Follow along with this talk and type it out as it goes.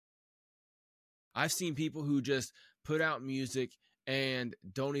I've seen people who just put out music and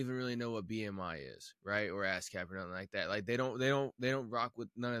don't even really know what BMI is, right? Or ASCAP or nothing like that. Like they don't rock with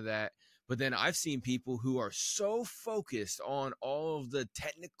none of that. But then I've seen people who are so focused on all of the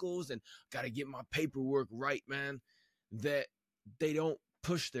technicals and got to get my paperwork right, man, that they don't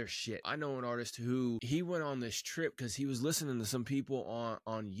push their shit. I know an artist who he went on this trip because he was listening to some people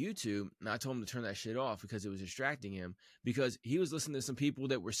on YouTube, and I told him to turn that shit off because it was distracting him, because he was listening to some people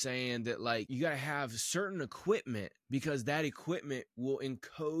that were saying that like you gotta have certain equipment because that equipment will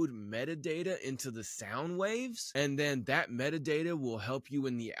encode metadata into the sound waves, and then that metadata will help you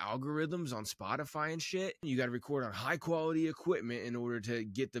in the algorithms on Spotify and shit. You gotta record on high quality equipment in order to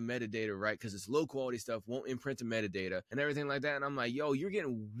get the metadata right, because it's low quality stuff won't imprint the metadata and everything like that. And I'm like, yo, you're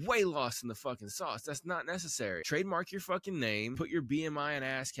getting way lost in the fucking sauce. That's not necessary. Trademark your fucking name, put your BMI and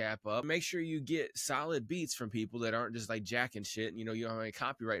ASCAP up, make sure you get solid beats from people that aren't just like jacking shit, and you know, you don't have any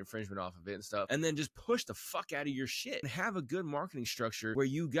copyright infringement off of it and stuff, and then just push the fuck out of your shit and have a good marketing structure where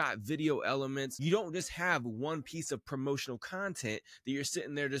you got video elements. You don't just have one piece of promotional content that you're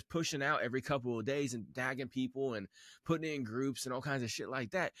sitting there just pushing out every couple of days and tagging people and putting it in groups and all kinds of shit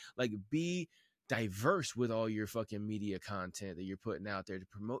like that. Like, be diverse with all your fucking media content that you're putting out there to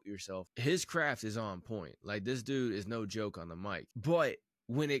promote yourself. His craft is on point. Like, this dude is no joke on the mic. But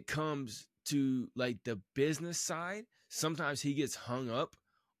when it comes to like the business side, sometimes he gets hung up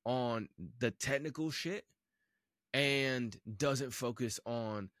on the technical shit and doesn't focus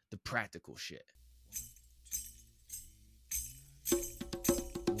on the practical shit.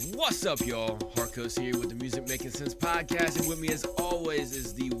 What's up, y'all? Harkos here with the Music Making Sense podcast, and with me as always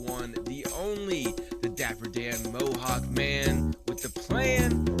is the one, the only, the Dapper Dan Mohawk Man with the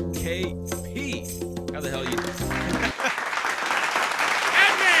plan, KP. How the hell you doing?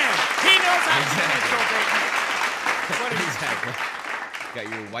 That man, he knows how to do it, baby. What is Exactly. Got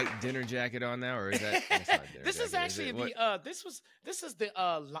your white dinner jacket on now, or is that? That's not dinner This is jacket, actually it?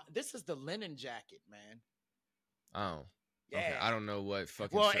 this is the linen jacket, man. Oh. Yeah. Okay, I don't know what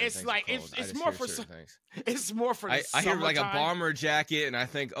fucking. Well, certain it's things like are called. it's I just more hear for certain things. it's more for the I hear like a summertime. bomber jacket, and I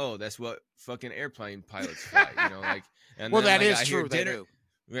think, oh, that's what fucking airplane pilots fly. You know, like. And Well, then, that like, is I hear true. They dinner. do.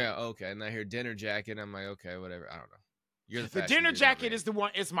 Yeah, okay, and I hear dinner jacket. I'm like, okay, whatever. I don't know. You're the The fashion dinner dude, not jacket me. is the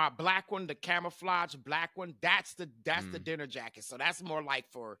one. It's my black one, the camouflage black one. That's the dinner jacket. So that's more like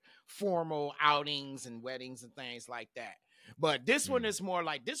for formal outings and weddings and things like that. But this one is more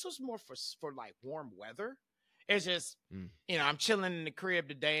like, this was more for like warm weather. It's just, you know, I'm chilling in the crib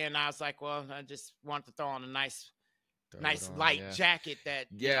today, and I was like, well, I just want to throw on a nice light jacket that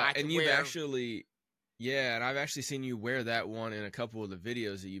you know, I can and you've wear. actually. Yeah, and I've actually seen you wear that one in a couple of the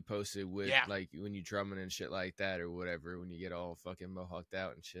videos that you posted with, like, when you drumming and shit like that or whatever, when you get all fucking mohawked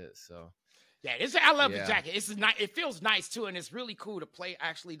out and shit, so. Yeah, I love the jacket. It's nice. It feels nice, too, and it's really cool to play,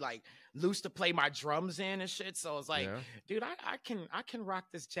 actually, like, loose to play my drums in and shit, so it's like, dude, I can rock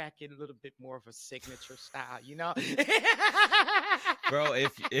this jacket a little bit more of a signature style, you know? Bro,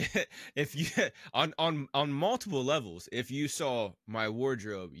 if you, on multiple levels, if you saw my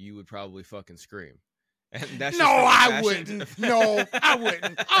wardrobe, you would probably fucking scream. And that's no, I wouldn't. No, I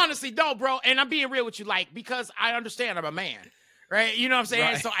wouldn't. Honestly, no, bro. And I'm being real with you, like, because I understand I'm a man, right? You know what I'm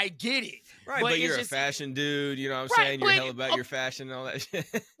saying? Right. So I get it. Right, but you're just a fashion dude. You know what I'm saying? You're hell about your fashion and all that shit.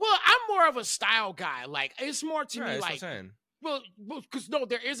 Well, I'm more of a style guy. Like, it's more to me like, well, because no,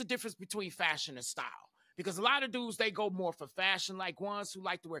 there is a difference between fashion and style. Because a lot of dudes, they go more for fashion, like ones who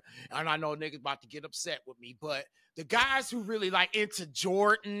like to wear, and I know niggas about to get upset with me, but the guys who really like into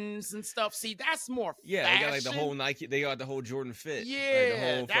Jordans and stuff, see, that's more fashion. They got like the whole Nike, they got the whole Jordan fit. Yeah. Like the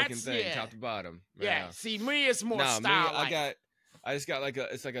whole fucking thing, top to bottom. Yeah. See, me, it's more style. I just got like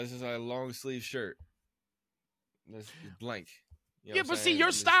it's just a long sleeve shirt. It's blank. You know yeah, but see,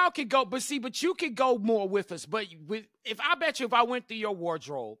 your style could go, but you could go more with us. But if I went through your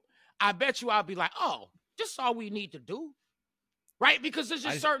wardrobe, I bet you I'll be like, oh, this is all we need to do. Right? Because there's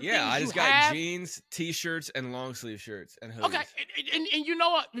just certain things I just got have. Jeans, T-shirts, and long sleeve shirts and hoodies. Okay, and you know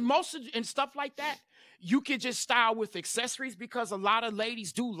what? And stuff like that, you can just style with accessories because a lot of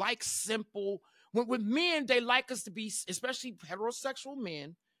ladies do like simple. With men, they like us to be, especially heterosexual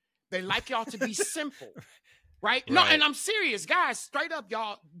men, they like y'all to be simple. Right? No, and I'm serious, guys. Straight up,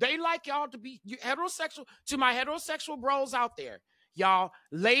 y'all. They like y'all to be heterosexual. To my heterosexual bros out there, y'all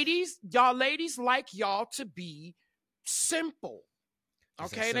ladies like y'all to be simple.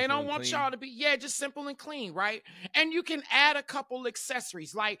 Okay, they don't want y'all to be just simple and clean, right? And you can add a couple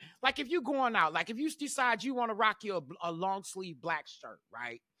accessories, like if you're going out, like if you decide you want to rock you a long sleeve black shirt,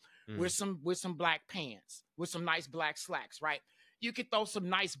 right, with some black pants, with some nice black slacks, right? You could throw some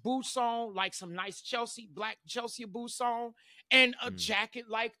nice boots on, like some nice black Chelsea boots on, and a jacket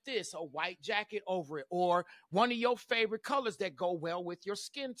like this, a white jacket over it, or one of your favorite colors that go well with your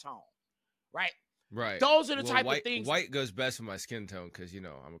skin tone, right? Right. Those are the type of things. White goes best with my skin tone because, you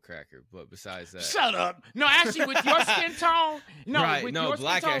know, I'm a cracker. But besides that. Shut up. No, actually, with your skin tone. No, right. with No, your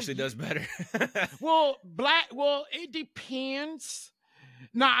black skin tone, actually does better. well, it depends.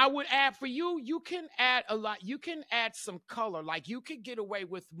 Now, I would add for you, you can add a lot. You can add some color. Like, you could get away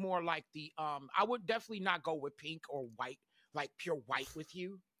with more like the, I would definitely not go with pink or white, like pure white with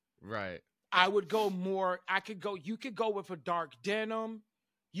you. Right. I would go more, you could go with a dark denim.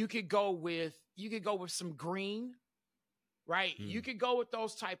 You could go with some green, right? You could go with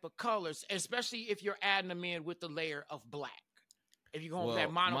those type of colors, especially if you're adding them in with the layer of black. If you're going with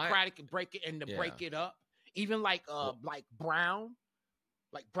that monochromatic and break it up, even like brown,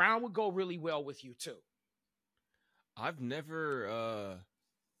 like brown would go really well with you too. I've never,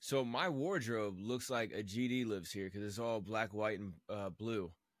 so my wardrobe looks like a GD lives here because it's all black, white, and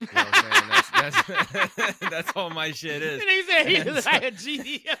blue. You know what I'm saying? That's all my shit is. And he said he was like a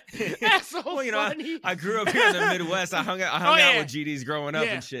GD. That's so funny. I grew up here in the Midwest. I hung out with GDs growing up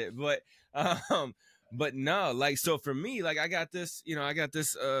and shit. But no, like, so for me, like, I got this, you know,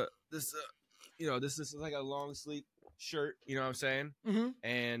 this is like a long sleeve shirt, you know what I'm saying? Mm-hmm.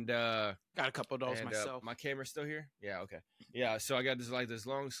 And got a couple of those myself. My camera's still here? Yeah, okay. Yeah, so I got this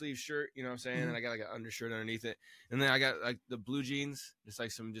long sleeve shirt, you know what I'm saying? And I got like an undershirt underneath it. And then I got like the blue jeans, just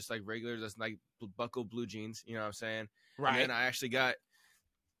like regular, just like buckle blue jeans, you know what I'm saying? Right. And then I actually got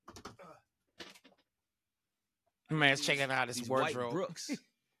man's checking out his wardrobe. White Brooks.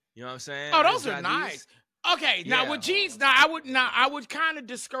 You know what I'm saying? Oh, those are nice. Okay, now with jeans, I would kind of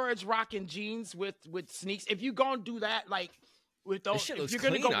discourage rocking jeans with sneaks. If you're gonna do that, like with those, shit looks if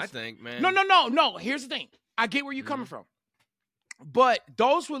you're clean, gonna go, I think, man. No. Here's the thing. I get where you're coming from, but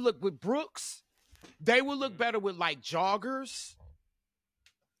those would look with Brooks. They would look better with like joggers.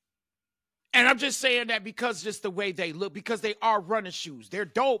 And I'm just saying that because just the way they look, because they are running shoes. They're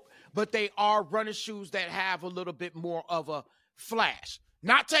dope, but they are running shoes that have a little bit more of a flash.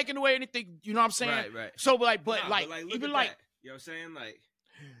 Not taking away anything, you know what I'm saying? Right. So, like, but look even at like, that. You know what I'm saying? Like,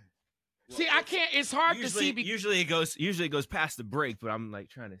 see, I can't. It's hard to see. Usually it goes past the break, but I'm like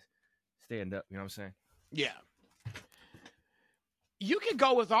trying to stand up. You know what I'm saying? Yeah. You can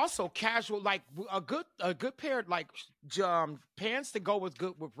go with also casual, like a good pair of like pants to go with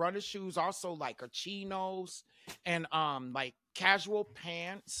running shoes. Also like chinos and like casual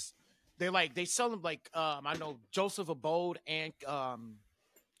pants. They sell them like I know Joseph Abode and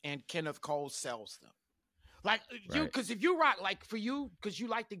Kenneth Cole sells them. Like you, because if you rock like for you, because you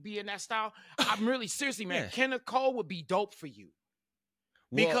like to be in that style, I'm really seriously, man. Kenneth Cole would be dope for you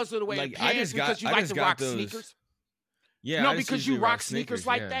because of the way the pants. Because you like to rock sneakers. Yeah, no, because you rock sneakers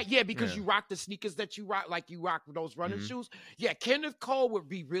like that. Yeah, because you rock the sneakers that you rock, like you rock those running shoes. Yeah, Kenneth Cole would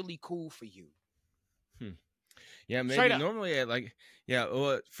be really cool for you. Yeah, maybe normally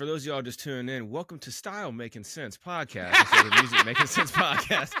well, for those of y'all just tuning in, welcome to Style Making Sense podcast, instead of Music Making Sense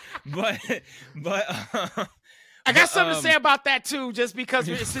podcast. But I got something to say about that too, just because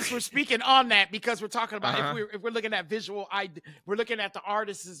since we're speaking on that, because we're talking about if we're looking at we're looking at the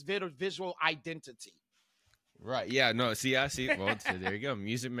artist's visual identity. Right. Yeah. No. See. I see. Well, so there you go.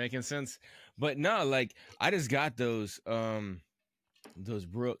 Music making sense. But no, like I just got those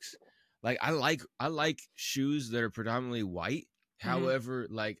Brooks. Like I like shoes that are predominantly white. However,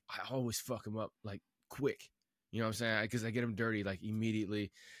 like I always fuck them up like quick. You know what I'm saying? Because I get them dirty like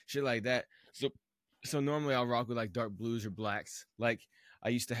immediately, shit like that. So normally I'll rock with like dark blues or blacks. Like I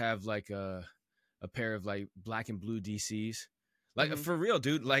used to have like a pair of like black and blue DCs. Like for real,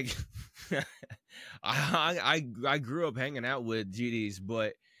 dude. Like I grew up hanging out with GDs,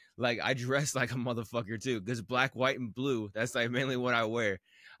 but like I dress like a motherfucker too, because black, white, and blue. That's like mainly what I wear.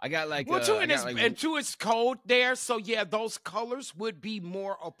 I got like two is cold there, so yeah, those colors would be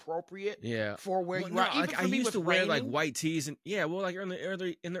more appropriate. For where you are. Like I used to wear like white tees and like in the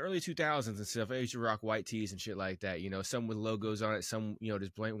early 2000s and stuff. I used to rock white tees and shit like that. You know, some with logos on it, some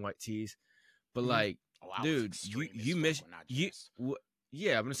just plain white tees. But like, dude, you miss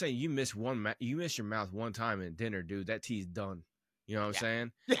yeah, I'm gonna say you miss your mouth one time in dinner, dude. That tea's done. You know what I'm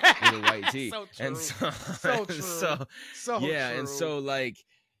saying? With a white tee. So true. And so true. So true. And so like.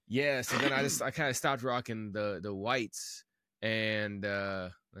 Yeah, so then I kind of stopped rocking the whites, and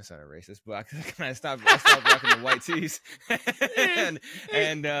that's not a racist, but I kind of stopped rocking the white tees, and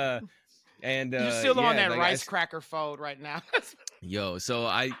you're still on that like rice cracker fold right now. Yo, so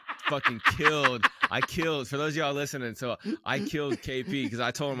I fucking killed for those of y'all listening. So I killed KP because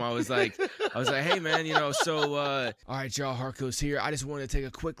I told him I was like I was like, hey man, all right, y'all, Harco's here. I just wanted to take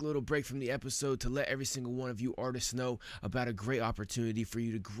a quick little break from the episode to let every single one of you artists know about a great opportunity for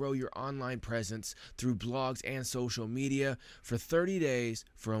you to grow your online presence through blogs and social media for 30 days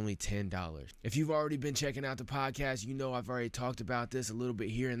for only $10. If you've already been checking out the podcast, you know I've already talked about this a little bit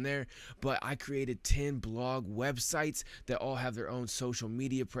here and there, but I created 10 blog websites that all have their own social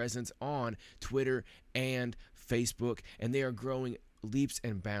media presence on Twitter and Facebook, and they are growing leaps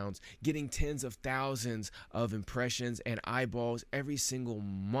and bounds, getting tens of thousands of impressions and eyeballs every single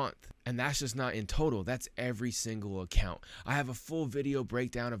month. And that's just not in total, that's every single account. I have a full video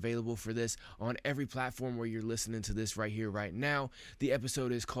breakdown available for this on every platform where you're listening to this right here, right now. The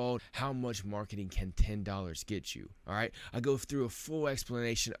episode is called How Much Marketing Can $10 Get You? All right, I go through a full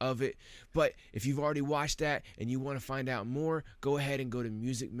explanation of it, but if you've already watched that and you want to find out more, go ahead and go to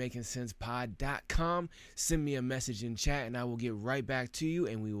musicmakingsensepod.com, send me a message in chat, and I will get right back to you,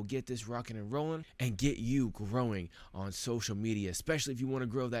 and we will get this rocking and rolling and get you growing on social media, especially if you want to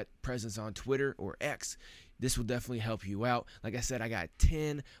grow that presence on Twitter or X. This will definitely help you out. Like I said, I got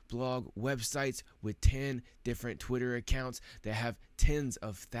 10 blog websites with 10 different Twitter accounts that have tens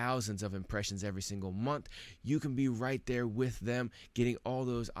of thousands of impressions every single month. You can be right there with them, getting all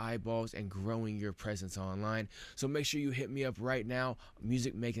those eyeballs and growing your presence online. So make sure you hit me up right now,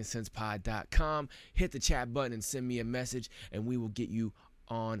 musicmakingsensepod.com. Hit the chat button and send me a message, and we will get you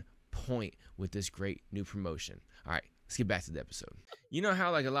on point with this great new promotion. All right, let's get back to the episode. You know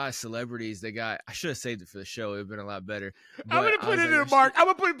how like a lot of celebrities, they got, I should have saved it for the show. It would have been a lot better. I'm going to put it in a mark. I'm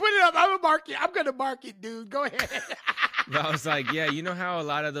going to put it up. I'm going to mark it. I'm going to mark it, dude. Go ahead. But I was like, yeah, you know how a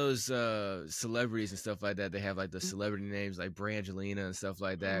lot of those celebrities and stuff like that, they have like the celebrity names like Brangelina and stuff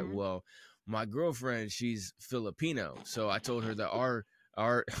like that. Mhm. Well, my girlfriend, she's Filipino. So I told her that our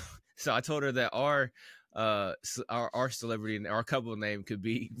our celebrity, our couple name could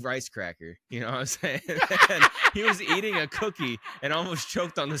be Rice Cracker. You know what I'm saying? And he was eating a cookie and almost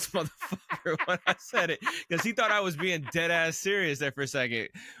choked on this motherfucker when I said it, because he thought I was being dead ass serious there for a second.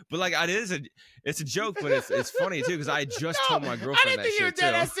 But like, it's a joke, but it's funny too, because I just told my girlfriend I didn't that think you were shit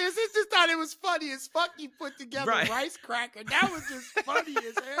dead too. ass serious. I just thought it was funny as fuck. You put together Right. Rice Cracker. That was just funny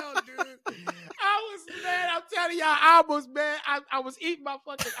as hell, dude. I was mad. I'm telling y'all, I was mad. I was eating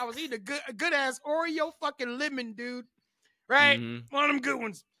a good ass Oreo fucking lemon, dude. Right? Mhm. One of them good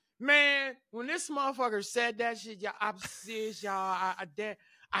ones. Man, when this motherfucker said that shit, y'all, I'm serious, y'all.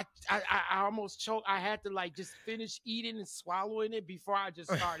 I almost choked. I had to like just finish eating and swallowing it before I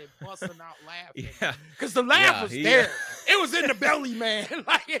just started busting out laughing. Yeah. Because the laugh was he- there. It was in the belly, man.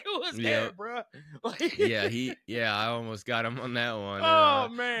 Like it was there, Yep. bro. Like, I almost got him on that one. oh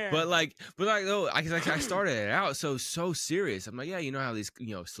man. But like though, I started it out so serious. I'm like, yeah, you know how these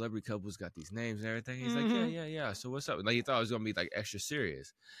celebrity couples got these names and everything. He's like, Mhm. yeah. So what's up? Like he thought it was gonna be like extra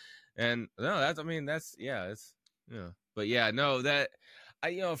serious, and no, it's But yeah, no, that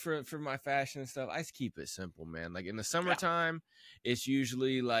I for my fashion and stuff, I just keep it simple, man. Like in the summertime, it's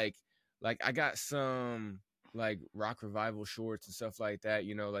usually like I got some like Rock Revival shorts and stuff like that.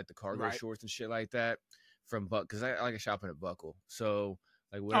 Like the cargo Right. shorts and shit like that from Buck, because I like shopping at Buckle. So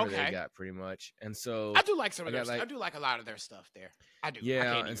like whatever they Okay. got pretty much. And so I do like some of I their got, like- I do like a lot of their stuff there. I do. I yeah,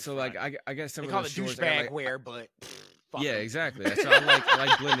 can't and even so front. like I got some they of call those it shorts. I got, douchebag like, wear, but fuck yeah, 'em. exactly. That's why I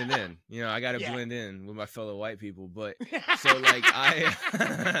like blending in. I got to Yeah. blend in with my fellow white people. But so like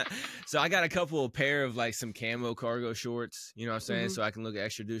so I got a couple of pair of like some camo cargo shorts. You know what I'm saying? Mhm. So I can look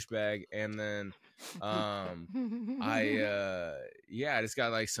extra douchebag. And then I just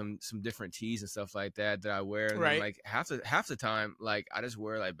got like some different tees and stuff like that I wear. And Right. then like half the time, like I just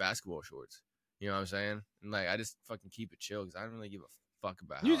wear like basketball shorts. You know what I'm saying? And like I just fucking keep it chill because I don't really give a fuck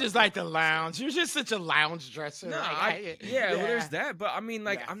about. You how I just look. like to lounge. You're just such a lounge dresser. No, like, well, there's that, but I mean,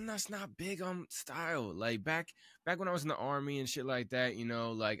 like, Yeah. I'm not big on style. Like back when I was in the army and shit like that,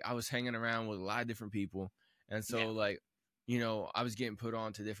 like I was hanging around with a lot of different people, and so Yeah. like, I was getting put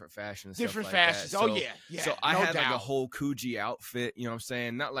on to different fashions, different stuff like fashions. That. Oh So, yeah. So I no had like a doubt. whole Coogee outfit. You know what I'm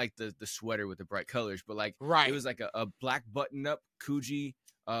saying? Not like the sweater with the bright colors, but like Right. it was like a black button up Coogee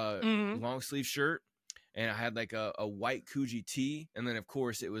Mhm. long sleeve shirt. And I had like a white Coogee tee, and then of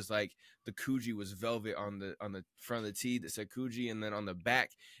course it was like the Coogee was velvet on the front of the tee that said Coogee, and then on the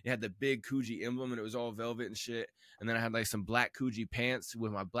back it had the big Coogee emblem, and it was all velvet and shit. And then I had like some black Coogee pants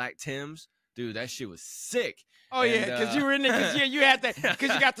with my black Timbs. Dude, that shit was sick. Oh And, yeah, because you were in there. Because you had that.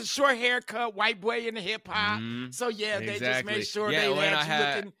 Because you got the short haircut, white boy in the hip hop. Mhm. So yeah, they just Exactly. made sure Yeah, they when had I you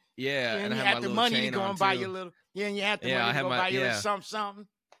had- looking. Yeah, And and you I had had the my money to chain go on and buy too. your little. Yeah, and you had the Yeah, I money to had go my- buy your yeah. little something.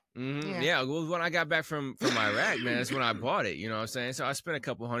 Mm-hmm. Yeah. Yeah, well, when I got back from Iraq, man, that's when I bought it. You know what I'm saying? So I spent a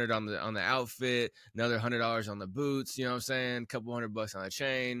couple $100 on the outfit, another $100 on the boots. You know what I'm saying? A couple $100 on the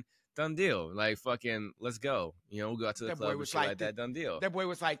chain, done deal. Like fucking, let's go. You know, we'll go out to the That boy club and was shit like like that. Done deal. That boy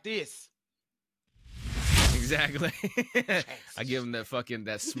was like this. Exactly. I give him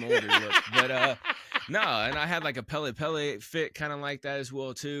that smolder look. But no, and I had like a Pele fit kind of like that as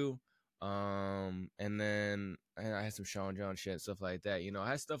well too. And then I had some Sean John shit and stuff like that. You know, I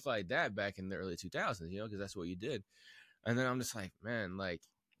had stuff like that back in the early 2000s, you know, because that's what you did. And then I'm just like, man, like,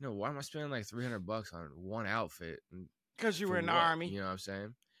 you know, why am I spending like $300 on one outfit? Because you were in the what? army. You know what I'm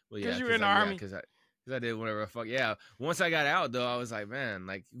saying? Well, Because you were in the army. Because I did whatever the fuck. Yeah. Once I got out, though, I was like, man,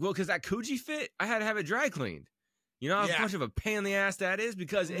 like, well, because that Coogee fit, I had to have it dry cleaned. You know how much of a pain in the ass that is?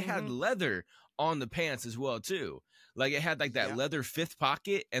 Because it had leather on the pants as well, too. Like, it had, like, that leather fifth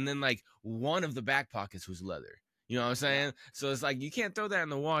pocket, and then, like, one of the back pockets was leather. You know what I'm saying? Yeah. So it's like, you can't throw that in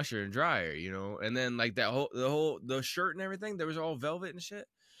the washer and dryer, you know? And then, like, the shirt and everything, there was all velvet and shit.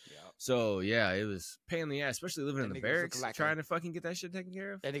 So, yeah, it was pain in the ass, especially living in the barracks, like trying to fucking get that shit taken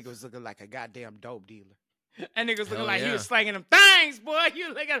care of. That nigga was looking like a goddamn dope dealer. That nigga was looking like he was slanging them things, boy.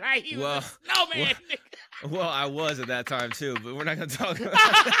 You looking like he was a snowman. Well, I was at that time, too, but we're not going to talk about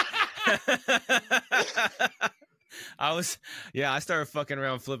that. I started fucking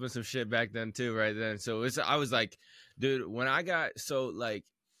around flipping some shit back then, too, right then. So I was like, dude, when I got, so, like,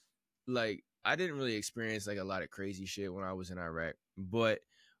 I didn't really experience, like, a lot of crazy shit when I was in Iraq, but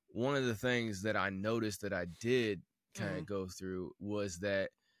one of the things that I noticed that I did kind of go through was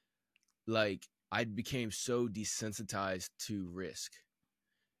that, like, I became so desensitized to risk.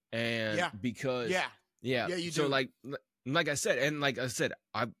 And because, you so do. like I said,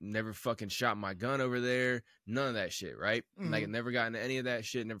 I've never fucking shot my gun over there. None of that shit, right? Like, I never got into any of that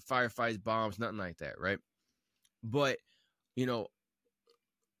shit, never firefights, bombs, nothing like that, right? But, you know,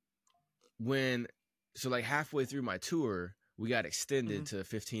 like halfway through my tour, we got extended to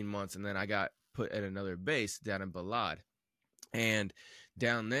 15 months, and then I got put at another base down in Balad. And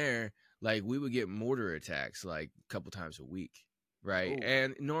down there, like, we would get mortar attacks like a couple times a week, right? Ooh.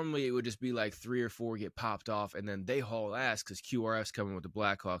 And normally it would just be like 3 or 4 get popped off, and then they haul ass because QRF's coming with the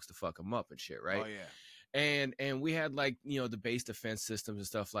Blackhawks to fuck them up and shit, right? Oh, yeah. And we had, like, you know, the base defense systems and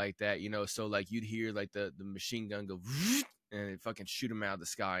stuff like that, you know, so, like, you'd hear, like, the machine gun go and it fucking shoot them out of the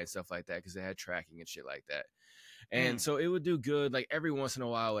sky and stuff like that because they had tracking and shit like that. And so it would do good. Like, every once in a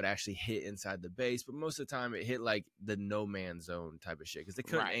while, it would actually hit inside the base, but most of the time, it hit like the no man's zone type of shit because they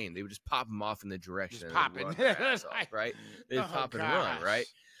couldn't aim. They would just pop them off in the direction, just pop it, right? They'd pop and run, right?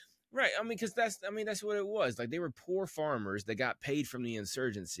 Right. I mean, because that's what it was. Like, they were poor farmers that got paid from the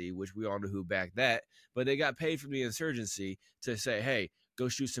insurgency, which we all know who backed that, but they got paid from the insurgency to say, hey, go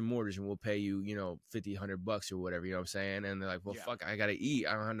shoot some mortars and we'll pay you, you know, $50, $100 or whatever, you know what I'm saying? And they're like, well, fuck, I got to eat.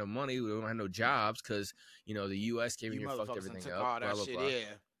 I don't have no money. We don't have no jobs because, you know, the U.S. came in here and fucked everything up. Blah, blah, blah.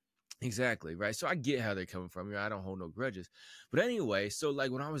 Exactly, right? So I get how they're coming from. You know, I don't hold no grudges. But anyway, so,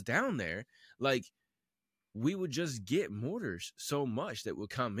 like, when I was down there, like, we would just get mortars so much that would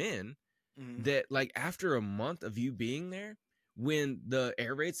come in that, like, after a month of you being there, when the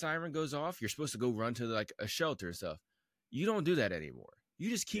air raid siren goes off, you're supposed to go run to, like, a shelter and stuff. You don't do that anymore. You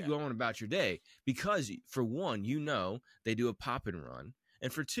just keep going about your day because, for one, you know they do a pop and run.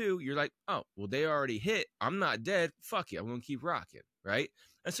 And for two, you're like, oh, well, they already hit. I'm not dead. Fuck it. I'm going to keep rocking, right?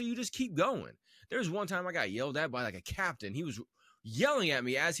 And so you just keep going. There was one time I got yelled at by, like, a captain. He was yelling at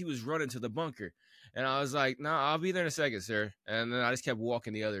me as he was running to the bunker. And I was like, no, I'll be there in a second, sir. And then I just kept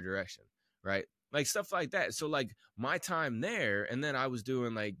walking the other direction, right? Like, stuff like that. So, like, my time there, and then I was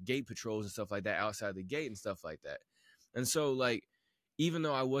doing, like, gate patrols and stuff like that outside the gate and stuff like that. And so, like, even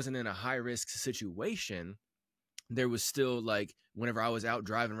though I wasn't in a high-risk situation, there was still, like, whenever I was out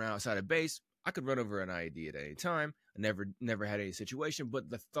driving around outside of base, I could run over an IED at any time. I never had any situation, but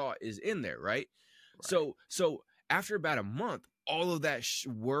the thought is in there, right? So after about a month, all of that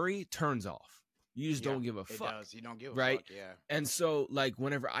worry turns off. You just don't give a fuck. It does. You don't give a fuck, yeah. And so, like,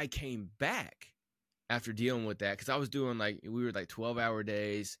 whenever I came back after dealing with that, because I was doing, like, we were, like, 12-hour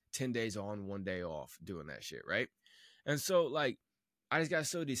days, 10 days on, 1 day off, doing that shit, right? And so, like, I just got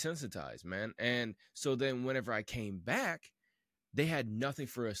so desensitized, man. And so then whenever I came back, they had nothing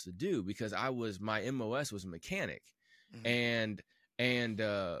for us to do because my MOS was a mechanic. And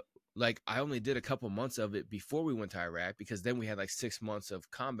like, I only did a couple months of it before we went to Iraq because then we had, like, 6 months of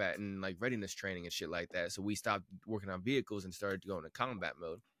combat and, like, readiness training and shit like that. So we stopped working on vehicles and started going to combat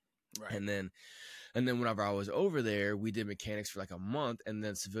mode. Right. And then whenever I was over there, we did mechanics for like a month, and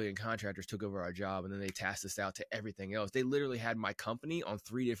then civilian contractors took over our job, and then they tasked us out to everything else. They literally had my company on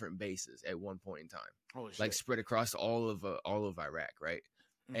 3 different bases at one point in time, Holy like shit. spread across all of Iraq, right?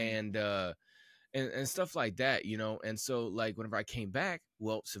 and stuff like that, you know. And so like whenever I came back,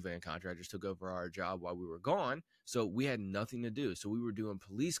 well, civilian contractors took over our job while we were gone, so we had nothing to do. So we were doing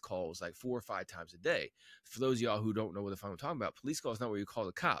police calls like 4 or 5 times a day. For those of y'all who don't know what the fuck I'm talking about, police call is not where you call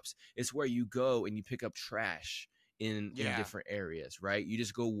the cops. It's where you go and you pick up trash in different areas, right? You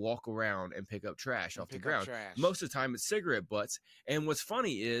just go walk around and pick up trash off the ground. Most of the time it's cigarette butts. And what's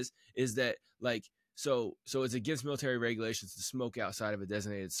funny is that like so it's against military regulations to smoke outside of a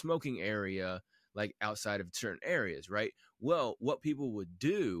designated smoking area, like outside of certain areas, right? Well, what people would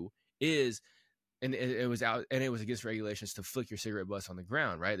do is, and it was against regulations to flick your cigarette butts on the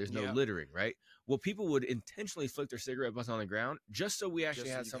ground, right? There's no littering, right? Well, people would intentionally flick their cigarette butts on the ground just so we actually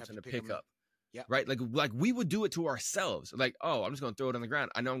had something to pick up. Yeah. Right. Like we would do it to ourselves. Like, oh, I'm just going to throw it on the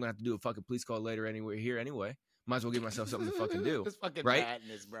ground. I know I'm going to have to do a fucking police call later anyway. Might as well give myself something to fucking do. It's fucking right?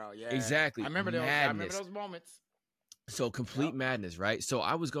 Madness, bro. Yeah. Exactly. I remember those moments. So complete madness, right? So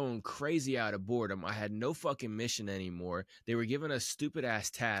I was going crazy out of boredom. I had no fucking mission anymore. They were giving us stupid ass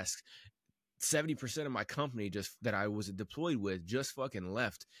tasks. 70% of my company just that I was deployed with just fucking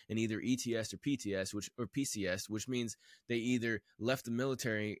left in either ETS or PCS, which means they either left the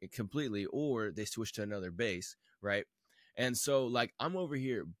military completely or they switched to another base, right? And so like I'm over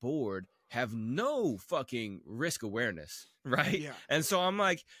here bored, have no fucking risk awareness, right? Yeah. And so I'm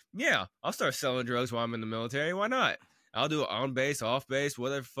like, yeah, I'll start selling drugs while I'm in the military. Why not? I'll do it on base, off base,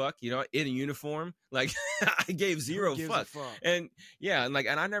 whatever fuck, you know, in a uniform. Like I gave zero fuck. And yeah, and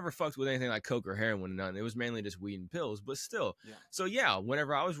I never fucked with anything like coke or heroin, none. It was mainly just weed and pills, but still. Yeah. So yeah,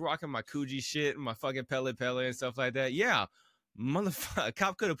 whenever I was rocking my Coogee shit and my fucking Pele and stuff like that, yeah, motherfucker, a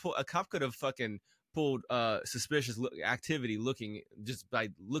cop could have fucking pulled suspicious activity just by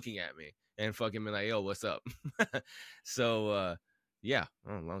looking at me and fucking been like, yo, what's up? So yeah,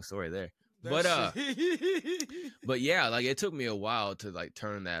 long story there. But yeah, like it took me a while to like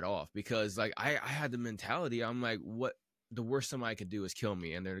turn that off because like I had the mentality, I'm like, what the worst somebody could do is kill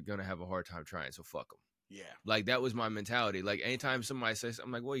me and they're gonna have a hard time trying, so fuck them. Yeah, like that was my mentality. Like anytime somebody says,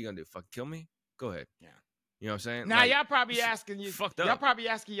 I'm like, what are you gonna do? Fucking kill me? Go ahead. Yeah, you know what I'm saying? Now y'all probably asking y'all probably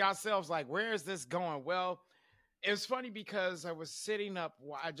asking yourselves like, where is this going? Well, it was funny because I was sitting up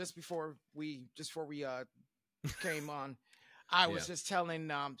just before we came on. I was just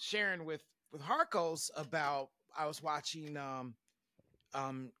telling sharing with Harkos about I was watching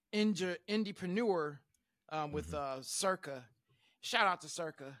Indiepreneur with Circa. Shout out to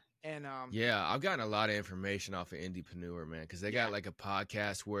Circa. And yeah, I've gotten a lot of information off of Indiepreneur, man, because they got like a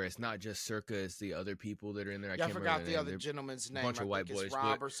podcast where it's not just Circa, it's the other people that are in there. I forgot the other gentleman's name. Bunch of white boys,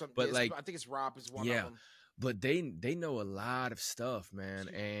 Rob or something. But like, I think it's Rob is one of them. But they know a lot of stuff, man,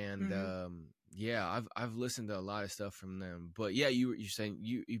 and yeah, I've listened to a lot of stuff from them. But yeah, you're saying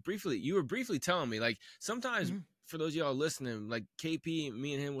you were briefly telling me like sometimes for those of y'all listening, like KP,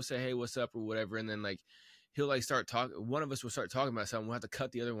 me and him will say, hey, what's up or whatever, and then like he'll like start talking. One of us will start talking about something. We'll have to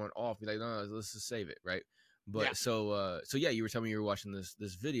cut the other one off. Be like, no, let's just save it, right? But so yeah, you were telling me you were watching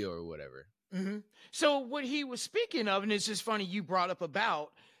this video or whatever. So what he was speaking of, and it's just funny you brought up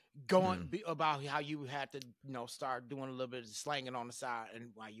about about how you had to start doing a little bit of slanging on the side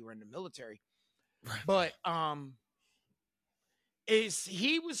and while you were in the military. Right. But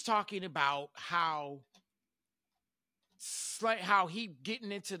he was talking about how he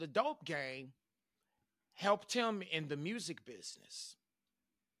getting into the dope game helped him in the music business.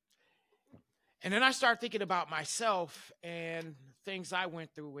 And then I started thinking about myself and things I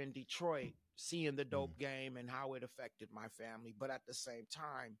went through in Detroit, seeing the dope game and how it affected my family, but at the same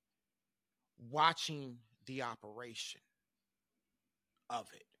time, watching the operation of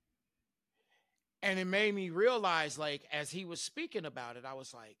it. And it made me realize, like, as he was speaking about it, I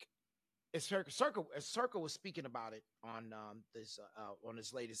was like, as Circa was speaking about it on on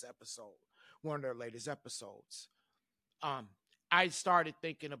his latest episode, one of their latest episodes. I started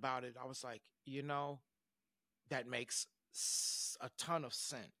thinking about it. I was like, that makes a ton of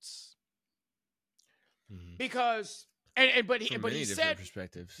sense. Because but he said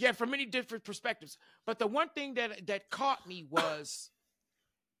perspectives. Yeah, from many different perspectives. But the one thing that caught me was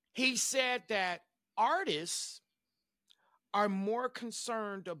he said that artists are more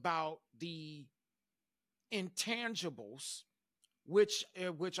concerned about the intangibles, which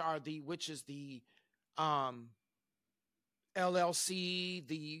is the LLC,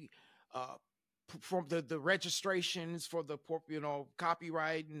 the from the registrations for the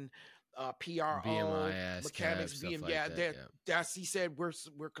copyright and PRO, BMI, mechanics, that's he said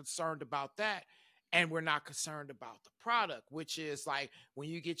we're concerned about that, and we're not concerned about the product, which is like when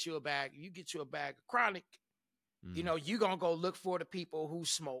you get you a bag of chronic, you're gonna go look for the people who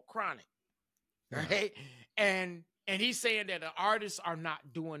smoke chronic, right? And he's saying that the artists are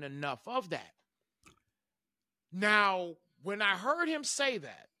not doing enough of that. Now, when I heard him say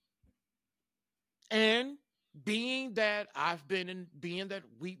that, and being that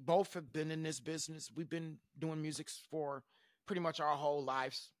we both have been in this business, we've been doing music for pretty much our whole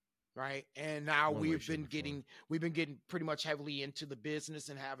lives, right? And now One way, we've shape, been or form. getting pretty much heavily into the business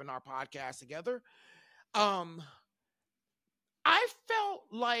and having our podcast together. I felt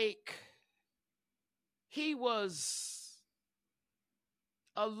like he was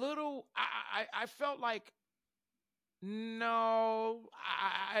a little. I felt like no,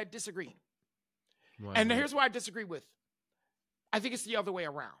 I disagree. Why is And that? here's why I disagree with. I think it's the other way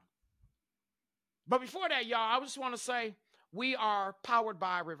around. But before that, y'all, I just want to say we are powered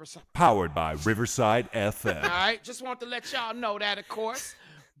by Riverside. Powered by Riverside FM. All right, just want to let y'all know that, of course.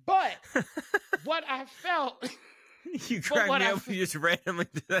 But what I felt. You crack what me I up when you just randomly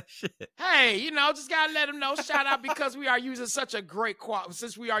do that shit. Hey, just gotta let them know. Shout out because we are using such a great quality.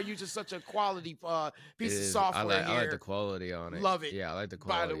 Since we are using such a quality piece of software I like the quality on it. Love it. Yeah, I like the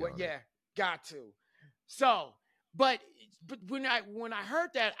quality. By the way, on yeah, it. got to. So, but when I heard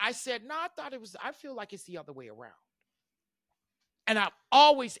that, I said, no, I feel like it's the other way around. And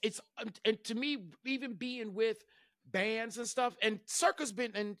and to me, even being with bands and stuff, and Circa has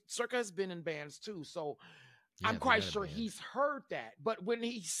been in bands too. So Yeah, I'm they quite got a sure band. he's heard that. But when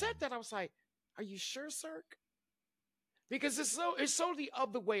he said that, I was like, are you sure, Cirque? Because it's so the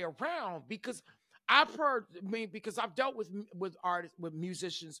other way around. Because because I've dealt with artists, with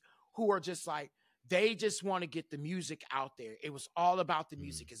musicians who are just like, they just want to get the music out there. It was all about the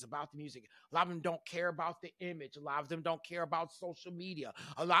music. It's about the music. A lot of them don't care about the image. A lot of them don't care about social media.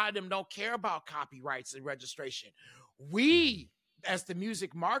 A lot of them don't care about copyrights and registration. We, as the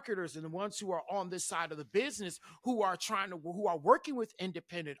music marketers and the ones who are on this side of the business, who are working with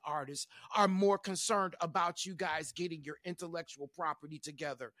independent artists, are more concerned about you guys getting your intellectual property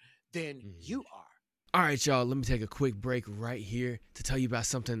together than you are. All right, y'all, let me take a quick break right here to tell you about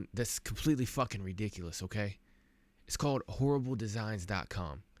something that's completely fucking ridiculous, okay? It's called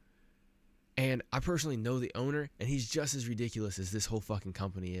HorribleDesigns.com. And I personally know the owner, and he's just as ridiculous as this whole fucking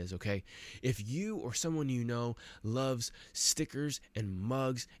company is, okay? If you or someone you know loves stickers and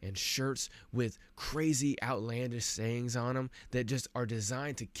mugs and shirts with crazy, outlandish sayings on them that just are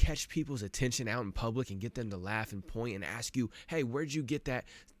designed to catch people's attention out in public and get them to laugh and point and ask you, hey, where'd you get that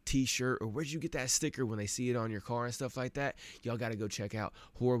t-shirt, or where'd you get that sticker, when they see it on your car and stuff like that, y'all got to go check out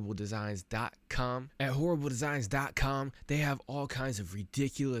HorribleDesigns.com. At HorribleDesigns.com, they have all kinds of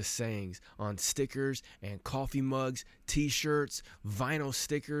ridiculous sayings on stickers and coffee mugs, t-shirts, vinyl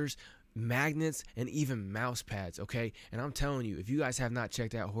stickers, magnets, and even mouse pads, okay? And I'm telling you, if you guys have not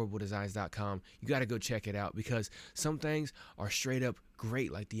checked out HorribleDesigns.com, you got to go check it out, because some things are straight up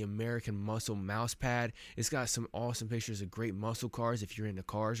great, like the American Muscle mouse pad. It's got some awesome pictures of great muscle cars if you're into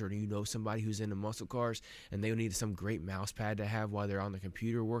cars, or you know somebody who's into muscle cars and they need some great mouse pad to have while they're on the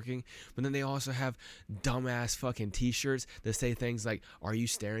computer working. But then they also have dumbass fucking t-shirts that say things like, are you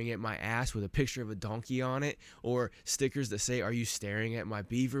staring at my ass, with a picture of a donkey on it, or stickers that say, are you staring at my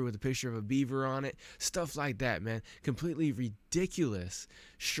beaver, with a picture of a beaver on it. Stuff like that, man. Completely ridiculous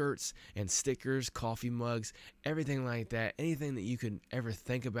shirts and stickers, coffee mugs, everything like that. Anything that you could ever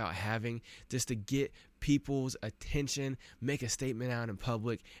think about having just to get people's attention, make a statement out in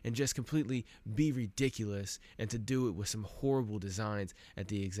public, and just completely be ridiculous, and to do it with some horrible designs at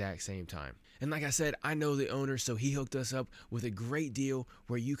the exact same time. And like I said, I know the owner, so he hooked us up with a great deal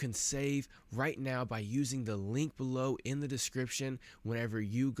where you can save right now by using the link below in the description. Whenever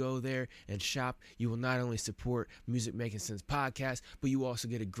you go there and shop, you will not only support Music Making Sense podcast, but you also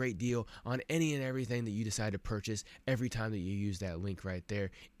get a great deal on any and everything that you decide to purchase every time that you use that link right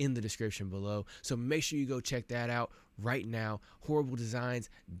there in the description below. So make sure you go check that out right now,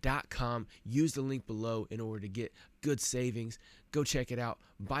 HorribleDesigns.com. Use the link below in order to get good savings. Go check it out.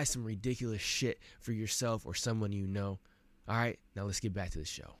 Buy some ridiculous shit for yourself or someone you know. All right, now let's get back to the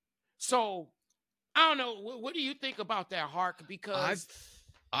show. So, I don't know. What do you think about that, Hark? Because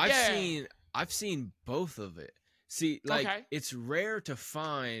I've seen both of it. See, like, Okay. It's rare to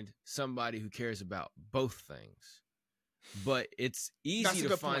find somebody who cares about both things, but it's That's easy a to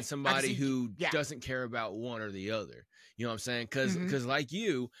good find point. somebody who yeah. doesn't care about one or the other. You know what I'm saying? Because Mhm. like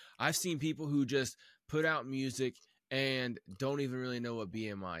you, I've seen people who just put out music and don't even really know what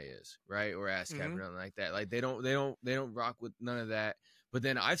BMI is, right? Or ASCAP or nothing like that. Like they don't rock with none of that. But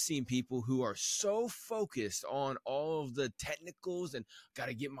then I've seen people who are so focused on all of the technicals and got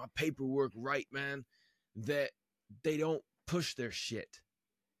to get my paperwork right, man, that they don't push their shit.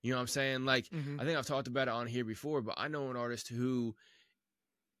 You know what I'm saying? Like, I think I've talked about it on here before, but I know an artist who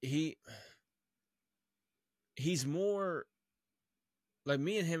he's more like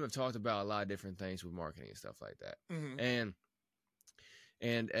me and him have talked about a lot of different things with marketing and stuff like that. Mhm.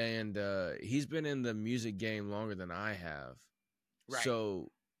 And he's been in the music game longer than I have. Right.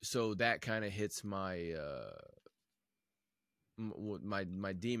 So that kind of hits my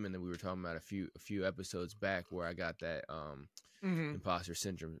my demon that we were talking about a few episodes back, where I got that Mhm. imposter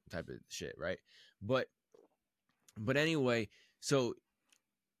syndrome type of shit, right? But anyway, so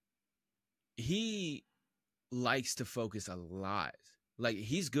he likes to focus a lot. Like,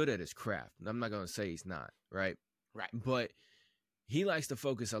 he's good at his craft. I'm not going to say he's not, right? Right. But he likes to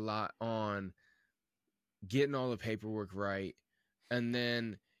focus a lot on getting all the paperwork right. And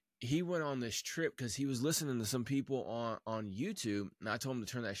then he went on this trip because he was listening to some people on YouTube, and I told him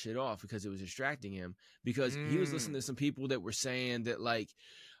to turn that shit off because it was distracting him, because he was listening to some people that were saying that, like,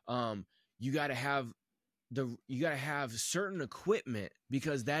 you got to have certain equipment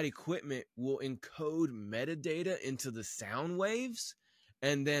because that equipment will encode metadata into the sound waves,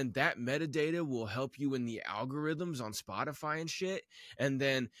 and then that metadata will help you in the algorithms on Spotify and shit. And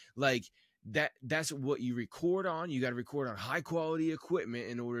then, like, that's what you record on. You got to record on high quality equipment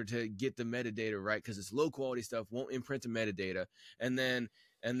in order to get the metadata right, because it's low quality stuff won't imprint the metadata. And then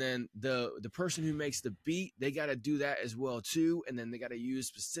the person who makes the beat, they got to do that as well too, and then they got to use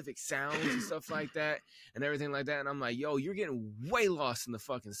specific sounds and stuff like that and everything like that. And I'm like, yo, you're getting way lost in the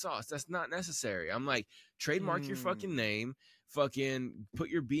fucking sauce. That's not necessary. I'm like, trademark your fucking name, fucking put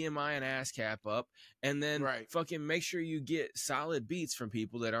your BMI and ASCAP up, and then fucking make sure you get solid beats from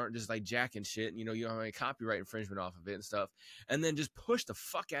people that aren't just like jacking shit, you know, you don't have any copyright infringement off of it and stuff, and then just push the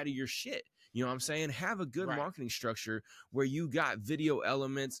fuck out of your shit. You know what I'm saying? Have a good marketing structure where you got video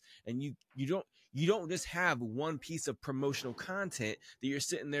elements, and you don't just have one piece of promotional content that you're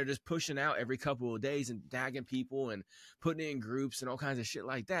sitting there just pushing out every couple of days and tagging people and putting it in groups and all kinds of shit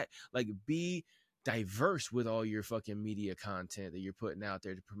like that. Like, be diverse with all your fucking media content that you're putting out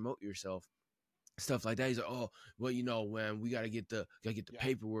there to promote yourself. Stuff like that. He's like, oh, well, you know, when we got to get the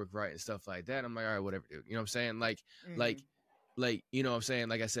paperwork right and stuff like that. I'm like, all right, whatever, dude. You know what I'm saying? Like, you know what I'm saying?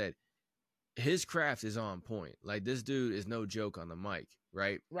 Like I said, his craft is on point. Like, this dude is no joke on the mic,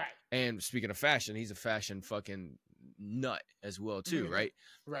 right? Right. And speaking of fashion, he's a fashion fucking nut as well too, right?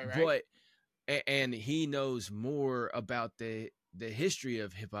 Right. But and he knows more about the history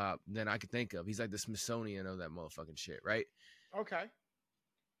of hip hop than I could think of. He's like the Smithsonian of that motherfucking shit, right? Okay.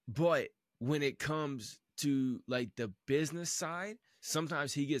 But when it comes to like the business side,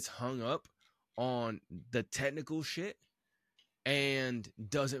 sometimes he gets hung up on the technical shit and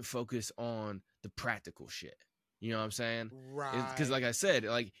doesn't focus on the practical shit. You know what I'm saying? Right. Because like I said,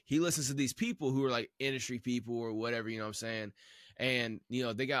 like, he listens to these people who are like industry people or whatever, you know what I'm saying? And, you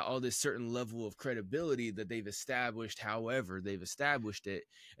know, they got all this certain level of credibility that they've established, however they've established it.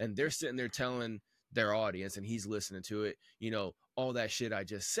 And they're sitting there telling their audience, and he's listening to it, you know, all that shit I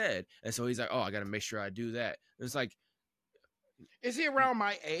just said. And so he's like, oh, I got to make sure I do that. And it's like, is he around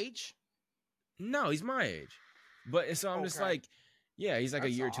my age? No, he's my age. But so I'm just like, yeah, he's like a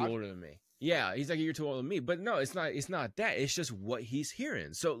year or two older than me. Yeah, he's like a year or two older than me. But no, it's not that. It's just what he's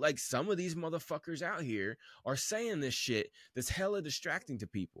hearing. So, like, some of these motherfuckers out here are saying this shit that's hella distracting to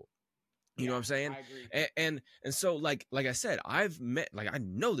people. You know what I'm saying? I agree. And so, like I said, I've met, like, I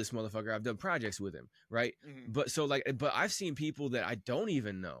know this motherfucker. I've done projects with him, right? Mm-hmm. But I've seen people that I don't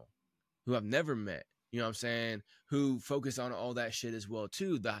even know, who I've never met. You know what I'm saying? Who focus on all that shit as well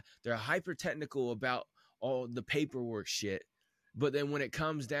too. They're hyper technical about all the paperwork shit, but then when it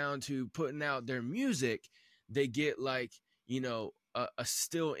comes down to putting out their music, they get like, you know, a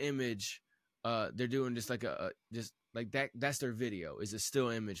still image. They're doing just like just like that. That's their video, is a still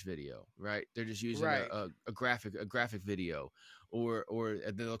image video, right? They're just using a graphic video, or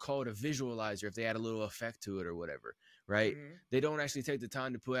they'll call it a visualizer if they add a little effect to it or whatever, right? Mm-hmm. They don't actually take the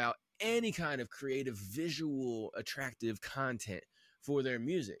time to put out any kind of creative, visual, attractive content for their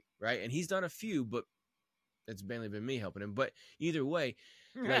music, right? And he's done a few, but it's mainly been me helping him. But either way,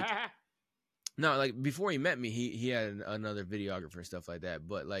 like, no, like, before he met me, he had another videographer and stuff like that.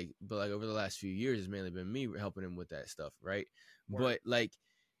 But like over the last few years, it's mainly been me helping him with that stuff, right? But like,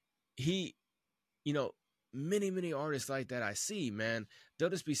 he, you know, many artists like that I see, man, they'll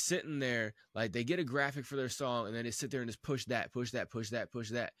just be sitting there, like, they get a graphic for their song, and then they sit there and just push that,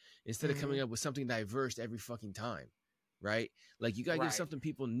 instead of coming up with something diverse every fucking time, right? Like, you gotta get something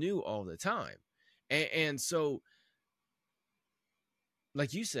people knew all the time. And so,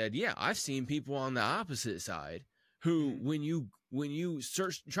 like you said, yeah, I've seen people on the opposite side who, when you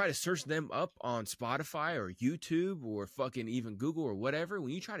try to search them up on Spotify or YouTube or fucking even Google or whatever,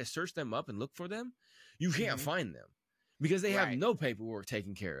 when you try to search them up and look for them, you can't find them because they have no paperwork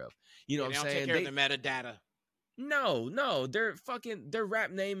taken care of. You know what I'm saying? They don't take care of the metadata. No, their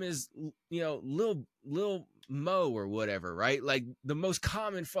rap name is Lil Mo or whatever, right? Like the most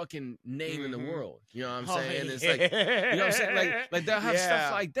common fucking name in the world. You know what I'm saying? It's like, you know what I'm saying? Like they'll have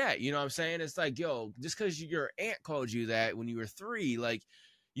stuff like that. You know what I'm saying? It's like, yo, just because your aunt called you that when you were 3, like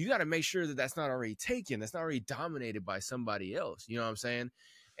you got to make sure that that's not already taken. That's not already dominated by somebody else. You know what I'm saying?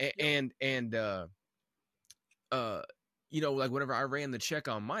 Like whenever I ran the check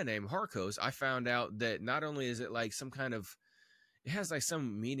on my name, Harkos, I found out that not only is it like some kind of, it has like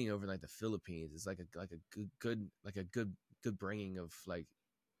some meaning over in like the Philippines. It's like a good bringing of like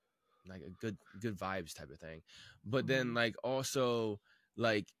a good vibes type of thing. But then like also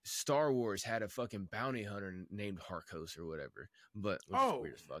like Star Wars had a fucking bounty hunter named Harkos or whatever, but which is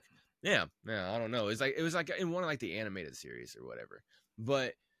weird as fuck. Yeah, I don't know. It was like in one of like the animated series or whatever.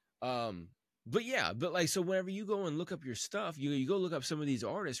 But yeah, but like, so whenever you go and look up your stuff, you go look up some of these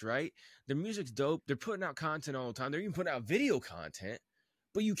artists, right? Their music's dope. They're putting out content all the time. They're even putting out video content,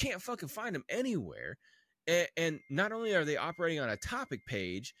 but you can't fucking find them anywhere. And not only are they operating on a topic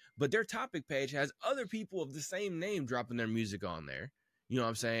page, but their topic page has other people of the same name dropping their music on there. You know what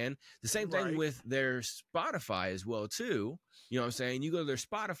I'm saying? The same thing with their Spotify as well, too. You know what I'm saying? You go to their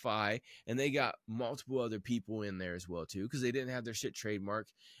Spotify and they got multiple other people in there as well, too, because they didn't have their shit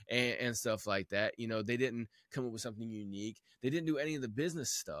trademarked and stuff like that. You know, they didn't come up with something unique. They didn't do any of the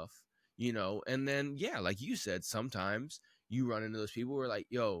business stuff, you know. And then, yeah, like you said, sometimes you run into those people who are like,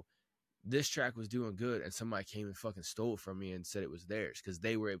 yo, this track was doing good and somebody came and fucking stole it from me and said it was theirs because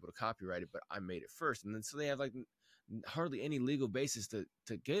they were able to copyright it, but I made it first. And then so they have like hardly any legal basis to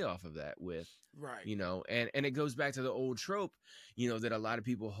get off of that with, you know. And it goes back to the old trope, you know, that a lot of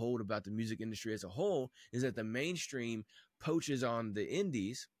people hold about the music industry as a whole, is that the mainstream poaches on the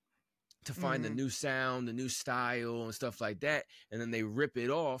indies to find the new sound, the new style and stuff like that, and then they rip it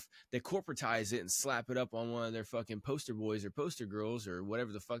off, they corporatize it and slap it up on one of their fucking poster boys or poster girls or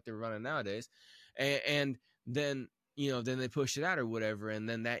whatever the fuck they're running nowadays, and then, you know, then they push it out or whatever, and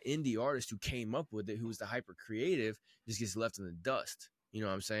then that indie artist who came up with it, who was the hyper creative, just gets left in the dust. You know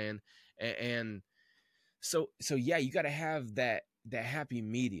what I'm saying? And so yeah, you got to have that happy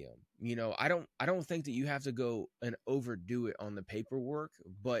medium. You know, I don't think that you have to go and overdo it on the paperwork,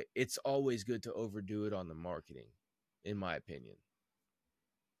 but it's always good to overdo it on the marketing, in my opinion.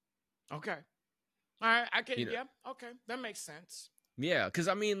 Okay. All right. I can, you know, yeah. Okay. That makes sense. Yeah. Cause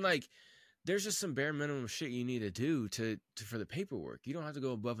I mean, like, there's just some bare minimum shit you need to do to for the paperwork. You don't have to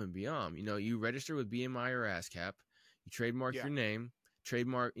go above and beyond. You know, you register with BMI or ASCAP, you trademark your name,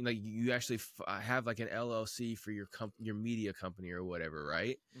 trademark, like you actually have like an LLC for your media company or whatever,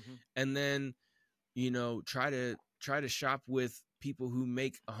 right? And then, you know, try to shop with people who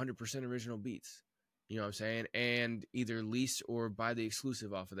make 100% original beats. You know what I'm saying? And either lease or buy the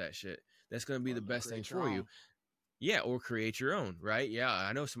exclusive off of that shit. That's going to be the best thing for you. Yeah, or create your own, right? Yeah,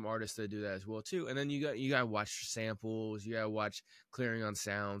 I know some artists that do that as well too. And then you got to watch samples, you got to watch clearing on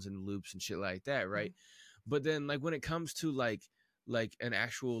sounds and loops and shit like that, right? But then like when it comes to like an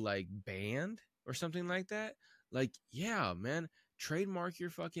actual like band or something like that, like, yeah, man, trademark your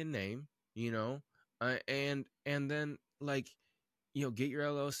fucking name, you know, and then like, you know, get your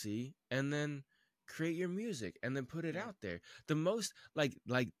LLC and then create your music and then put it out there. The most like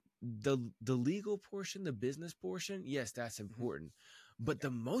the legal portion, the business portion, yes, that's important. But the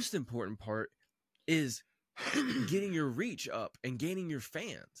most important part is getting your reach up and gaining your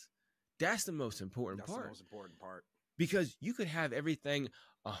fans. That's the most important part. That's the most important part. Because you could have everything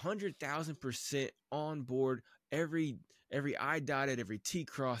 100,000% on board, every I dotted, every T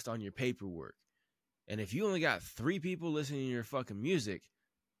crossed on your paperwork. And if you only got 3 people listening to your fucking music,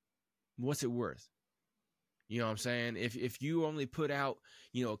 what's it worth? You know what I'm saying? If you only put out,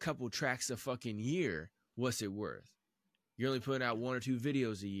 you know, a couple tracks a fucking year, what's it worth? You're only putting out 1 or 2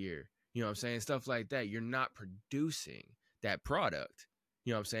 videos a year. You know what I'm saying? Stuff like that. You're not producing that product.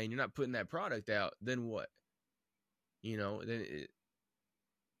 You know what I'm saying? You're not putting that product out. Then what? You know, then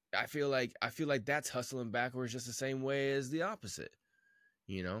I feel like that's hustling backwards just the same way as the opposite.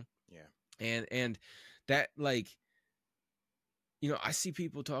 You know? Yeah. And that, like, you know, I see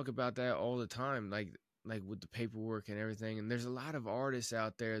people talk about that all the time, like with the paperwork and everything. And there's a lot of artists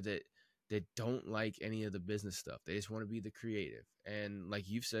out there that don't like any of the business stuff. They just want to be the creative. And like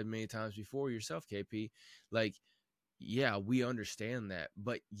you've said many times before yourself, KP, like, yeah, we understand that,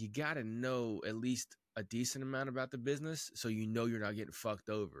 but you got to know at least a decent amount about the business so you know you're not getting fucked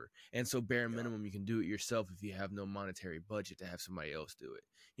over. And so bare minimum, you can do it yourself if you have no monetary budget to have somebody else do it.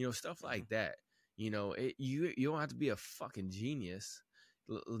 You know, stuff like that. You know, you don't have to be a fucking genius,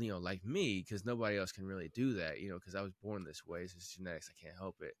 you know, like me, because nobody else can really do that, you know, because I was born this way. So it's genetics. I can't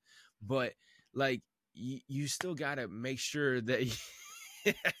help it. But like, you still got to make sure that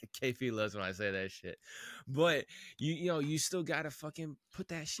KP loves when I say that shit, but you still got to fucking put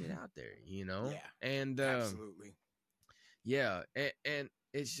that shit out there, Yeah, and absolutely. yeah, and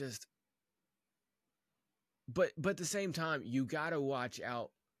it's just, but at the same time, you got to watch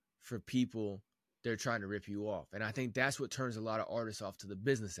out for people that are trying to rip you off, and I think that's what turns a lot of artists off to the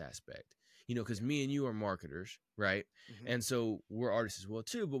business aspect. Because me and you are marketers, right? Mm-hmm. And so we're artists as well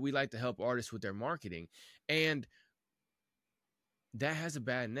too, but we like to help artists with their marketing. And that has a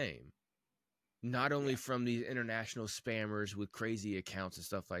bad name. Not only from these international spammers with crazy accounts and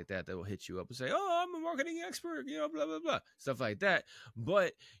stuff like that will hit you up and say, oh, I'm a marketing expert, blah, blah, blah, stuff like that.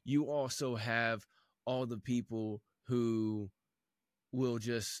 But you also have all the people who will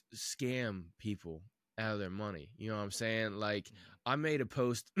just scam people out of their money. You know what I'm saying? Like, I made a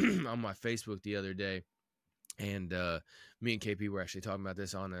post on my Facebook the other day, and me and KP were actually talking about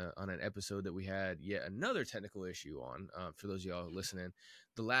this on an episode that we had yet another technical issue on. For those of y'all listening,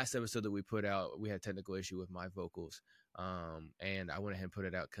 the last episode that we put out, we had a technical issue with my vocals, and I went ahead and put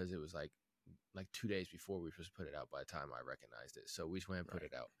it out because it was like 2 days before we were supposed to put it out by the time I recognized it. So we just went and put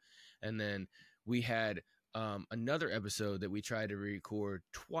it out. And then we had another episode that we tried to record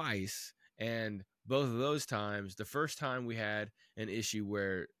twice, and both of those times, the first time we had an issue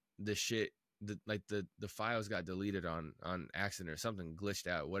where the files got deleted on accident or something glitched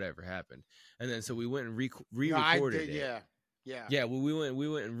out, whatever happened. And then so we went and re-recorded it. Yeah. Well, we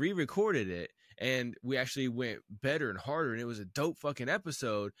went and re-recorded it, and we actually went better and harder, and it was a dope fucking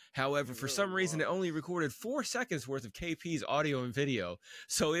episode. However, for some reason, it only recorded 4 seconds worth of KP's audio and video.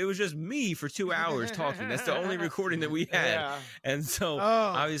 So it was just me for 2 hours talking. That's the only recording that we had. Yeah. And so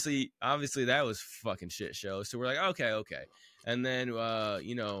obviously that was fucking shit show. So we're like, okay. And then,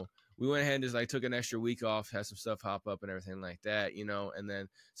 we went ahead and just took an extra week off, had some stuff hop up and everything like that, and then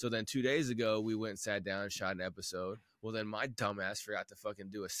 2 days ago we went and sat down and shot an episode. Well, then my dumbass forgot to fucking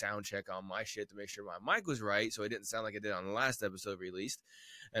do a sound check on my shit to make sure my mic was right, so it didn't sound like it did on the last episode released.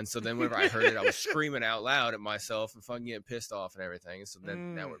 And so then whenever I heard it, I was screaming out loud at myself and fucking getting pissed off and everything. And so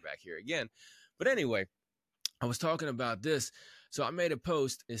then now we're back here again. But anyway, I was talking about this. So I made a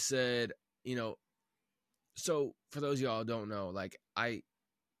post. It said, so for those of y'all who don't know,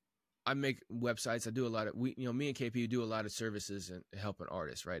 I make websites. I do a lot of, me and KP do a lot of services and helping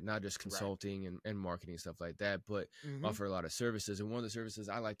artists, right? Not just consulting and marketing, stuff like that, but offer a lot of services. And one of the services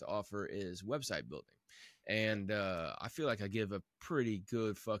I like to offer is website building. And I feel like I give a pretty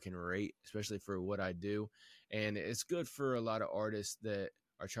good fucking rate, especially for what I do. And it's good for a lot of artists that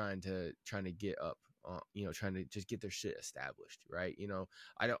are trying to get up, trying to just get their shit established, right?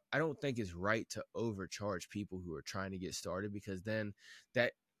 I don't think it's right to overcharge people who are trying to get started, because then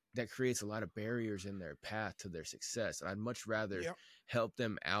that creates a lot of barriers in their path to their success. And I'd much rather help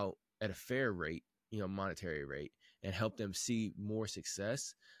them out at a fair rate, monetary rate, and help them see more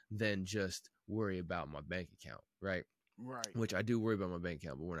success than just worry about my bank account. Right. Which I do worry about my bank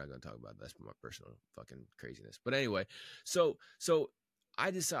account, but we're not going to talk about that. That's my personal fucking craziness. But anyway, so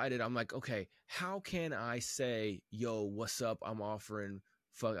I decided, I'm like, okay, how can I say, yo, what's up? I'm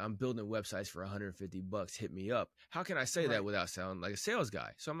building websites for $150. Hit me up. How can I say that without sounding like a sales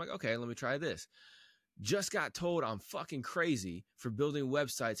guy? So I'm like, okay, let me try this. Just got told I'm fucking crazy for building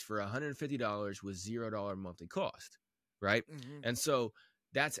websites for $150 with $0 monthly cost, right? And so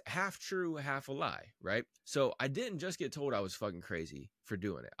that's half true, half a lie, right? So I didn't just get told I was fucking crazy for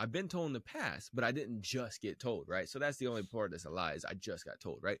doing it. I've been told in the past, but I didn't just get told, right? So that's the only part that's a lie, is I just got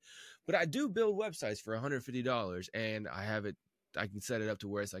told, right? But I do build websites for $150, and I can set it up to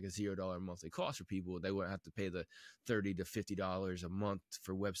where it's like a $0 monthly cost for people. They wouldn't have to pay the $30 to $50 a month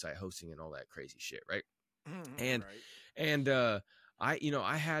for website hosting and all that crazy shit, right?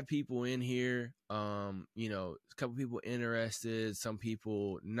 I had people in here, a couple people interested, some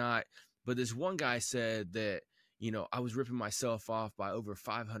people not. But this one guy said that, I was ripping myself off by over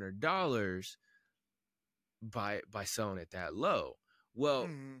 $500 by selling it that low. Well,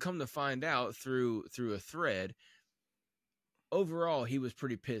 come to find out through a thread, overall, he was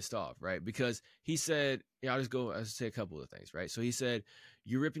pretty pissed off, right? Because he said, I'll say a couple of things, right? So he said,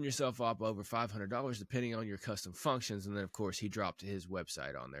 you're ripping yourself off over $500 depending on your custom functions. And then, of course, he dropped his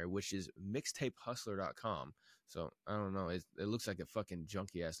website on there, which is mixtapehustler.com. So I don't know. It looks like a fucking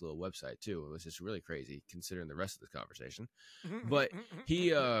junky ass little website, too. It was just really crazy considering the rest of the conversation. But he,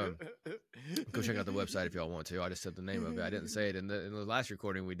 go check out the website if y'all want to. I just said the name of it. I didn't say it in the last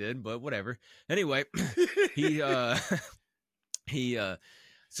recording we did, but whatever. Anyway,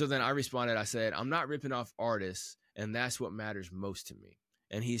 so then I responded, I said, I'm not ripping off artists, and that's what matters most to me.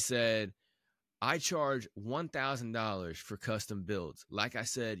 And he said, I charge $1,000 for custom builds. Like I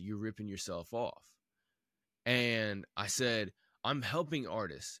said, you're ripping yourself off. And I said, I'm helping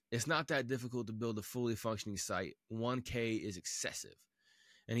artists. It's not that difficult to build a fully functioning site. 1K is excessive.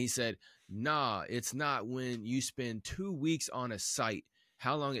 And he said, nah, it's not. When you spend 2 weeks on a site,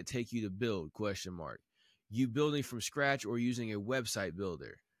 how long it take you to build? ? You building from scratch or using a website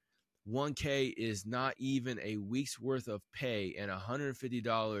builder? 1K is not even a week's worth of pay, and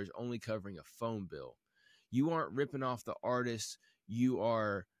 $150 only covering a phone bill. You aren't ripping off the artists. You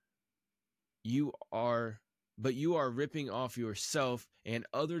are ripping off yourself and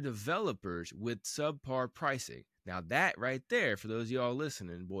other developers with subpar pricing. Now that right there, for those of y'all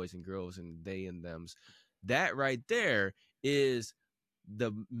listening, boys and girls and they and thems, that right there is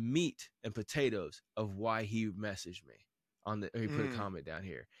the meat and potatoes of why he messaged me or he put a comment down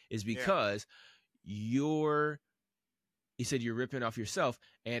here, is because he said you're ripping off yourself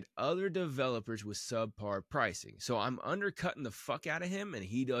and other developers with subpar pricing. So I'm undercutting the fuck out of him, and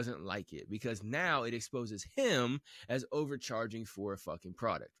he doesn't like it because now it exposes him as overcharging for a fucking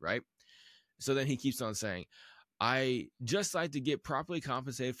product, right? So then he keeps on saying, I just like to get properly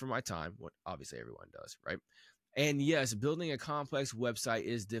compensated for my time. What obviously everyone does, right? And yes, building a complex website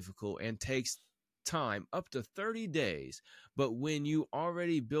is difficult and takes time, up to 30 days. But when you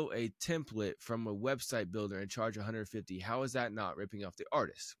already built a template from a website builder and charge $150, how is that not ripping off the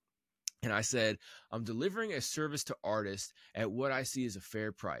artist? And I said, I'm delivering a service to artists at what I see as a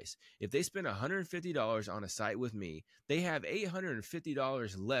fair price. If they spend $150 on a site with me, they have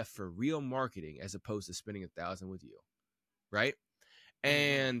 $850 left for real marketing as opposed to spending $1,000 with you, right?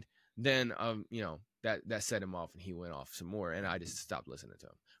 And then, that set him off, and he went off some more, and I just stopped listening to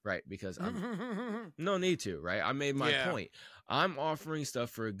him, right? Because no need to, right? I made my point. I'm offering stuff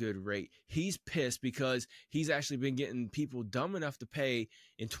for a good rate. He's pissed because he's actually been getting people dumb enough to pay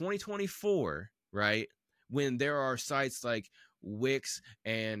in 2024, right? When there are sites like Wix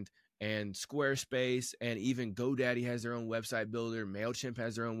and Squarespace, and even GoDaddy has their own website builder. MailChimp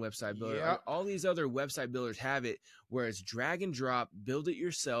has their own website builder. Yep. All these other website builders have it where it's drag and drop, build it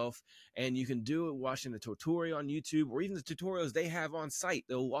yourself, and you can do it watching the tutorial on YouTube or even the tutorials they have on site.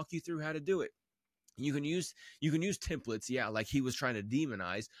 They'll walk you through how to do it. You can use templates, like he was trying to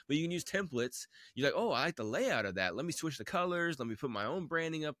demonize, but you can use templates. You're like, oh, I like the layout of that. Let me switch the colors. Let me put my own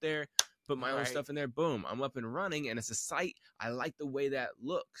branding up there. Put my own stuff in there. Boom, I'm up and running, and it's a site. I like the way that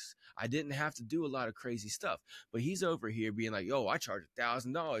looks. I didn't have to do a lot of crazy stuff. But he's over here being like, yo, I charge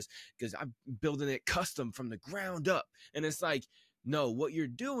 $1,000 because I'm building it custom from the ground up. And it's like, no, what you're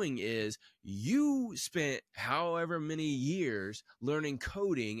doing is you spent however many years learning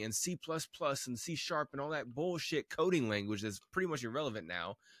coding and C++ and C# and all that bullshit coding language that's pretty much irrelevant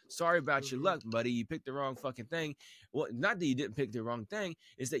now. Sorry about your luck, buddy. You picked the wrong fucking thing. Well, not that you didn't pick the wrong thing,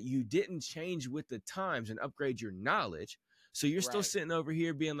 is that you didn't change with the times and upgrade your knowledge. So you're still sitting over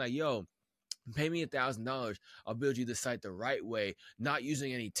here being like, yo, pay me $1,000. I'll build you the site the right way, not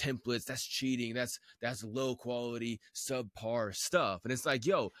using any templates. That's cheating. That's low quality, subpar stuff. And it's like,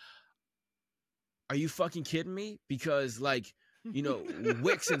 yo, are you fucking kidding me? Because Wix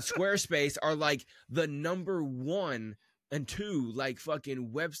and Squarespace are like the number 1 and 2 like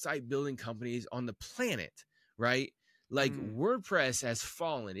fucking website building companies on the planet, right? Like WordPress has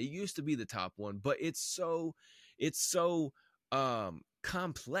fallen. It used to be the top one, but it's so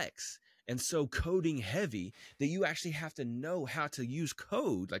complex and so coding heavy that you actually have to know how to use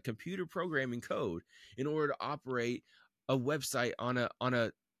code, like computer programming code, in order to operate a website on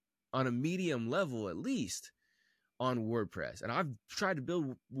a medium level, at least on WordPress. And I've tried to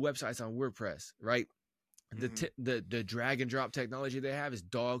build websites on WordPress, right? The drag and drop technology they have is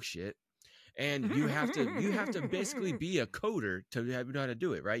dog shit. And you have to basically be a coder to know how to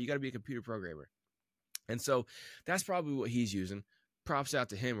do it, right? You got to be a computer programmer. And so that's probably what he's using. Props out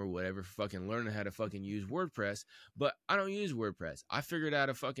to him or whatever for fucking learning how to fucking use WordPress. But I don't use WordPress. I figured out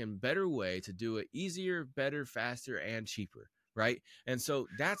a fucking better way to do it easier, better, faster, and cheaper, right? And so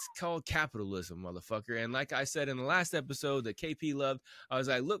that's called capitalism, motherfucker. And like I said in the last episode that KP loved, I was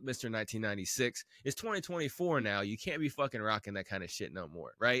like, look, Mr. 1996, it's 2024 now. You can't be fucking rocking that kind of shit no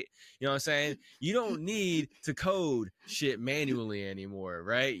more, right? You know what I'm saying? You don't need to code shit manually anymore,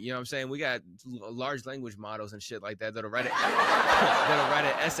 right? You know what I'm saying? We got large language models and shit like that that'll write an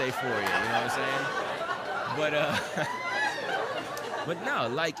essay for you. You know what I'm saying? But no,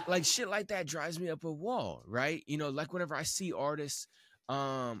 like shit like that drives me up a wall, right? Like whenever I see artists,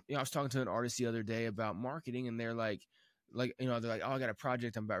 I was talking to an artist the other day about marketing, and they're like, they're like, oh, I got a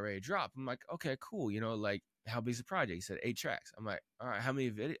project I'm about ready to drop. I'm like, okay, cool. Like, how big's the project? He said 8 tracks. I'm like, all right, how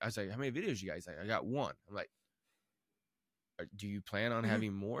many videos? I was like, how many videos you guys? Like, I got 1. I'm like, do you plan on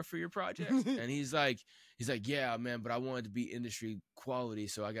having more for your project? And he's like, yeah, man, but I wanted to be industry quality,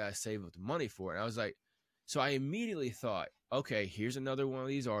 so I gotta save up the money for it. And I was like, So I immediately thought, okay, here's another one of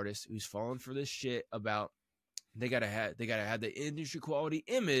these artists who's falling for this shit about they gotta have the industry quality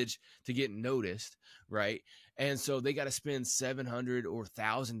image to get noticed, right? And so they gotta spend $700 or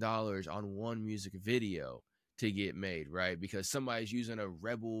 $1,000 on one music video to get made, right? Because somebody's using a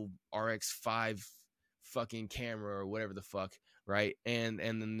Rebel RX5 fucking camera or whatever the fuck, right? And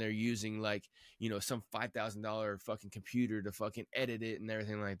then they're using like, you know, some $5,000 fucking computer to fucking edit it and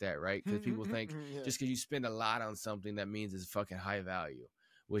everything like that, right? Because people think just because you spend a lot on something that means it's fucking high value,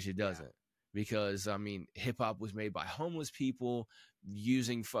 which it doesn't. Because I mean, hip hop was made by homeless people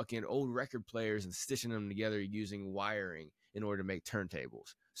using fucking old record players and stitching them together using wiring in order to make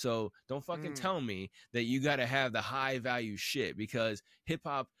turntables. So don't fucking tell me that you got to have the high value shit, because hip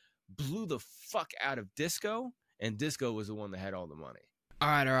hop blew the fuck out of disco, and disco was the one that had all the money. All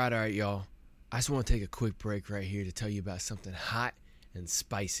right, y'all. I just want to take a quick break right here to tell you about something hot and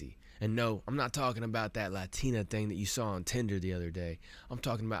spicy. And no, I'm not talking about that Latina thing that you saw on Tinder the other day. I'm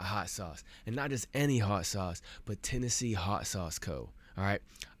talking about hot sauce. And not just any hot sauce, but Tennessee Hot Sauce Co. All right?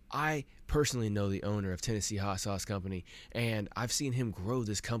 I personally know the owner of Tennessee Hot Sauce Company, and I've seen him grow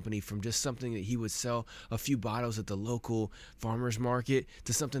this company from just something that he would sell a few bottles at the local farmer's market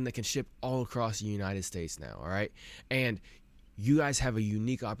to something that can ship all across the United States now, all right? And you guys have a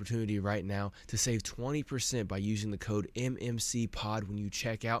unique opportunity right now to save 20% by using the code MMCPOD when you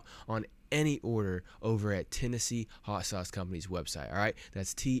check out on any order over at Tennessee Hot Sauce Company's website. All right,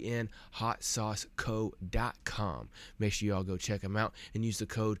 that's tnhotsauceco.com. Make sure y'all go check them out and use the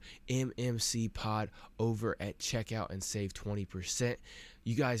code MMCPOD over at checkout and save 20%.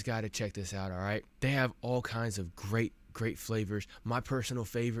 You guys got to check this out. All right, they have all kinds of great flavors. My personal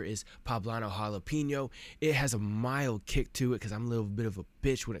favorite is Poblano Jalapeno. It has a mild kick to it because I'm a little bit of a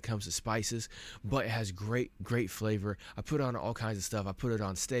bitch when it comes to spices, but it has great flavor. I put it on all kinds of stuff. I put it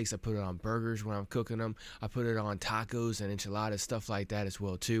on steaks. I put it on burgers when I'm cooking them. I put it on tacos and enchiladas, stuff like that as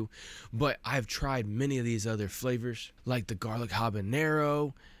well too. But I've tried many of these other flavors like the garlic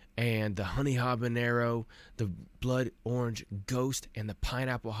habanero and the honey habanero, the blood orange ghost, and the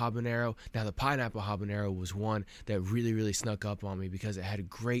pineapple habanero. Now, the pineapple habanero was one that really snuck up on me because it had a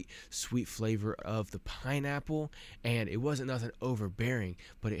great sweet flavor of the pineapple, and it wasn't nothing overbearing,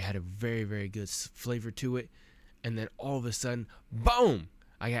 but it had a very good flavor to it. And then all of a sudden, boom,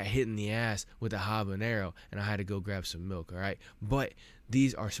 I got hit in the ass with a habanero, and I had to go grab some milk, all right? But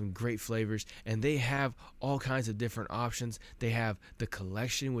these are some great flavors, and they have all kinds of different options. They have the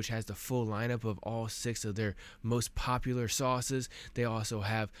collection, which has the full lineup of all 6 of their most popular sauces. They also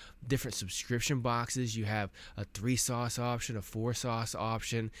have different subscription boxes. You have a 3-sauce option, a 4-sauce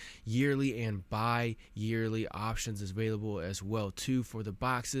option, yearly and bi-yearly options is available as well too for the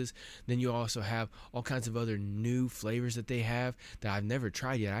boxes. Then you also have all kinds of other new flavors that they have that I've never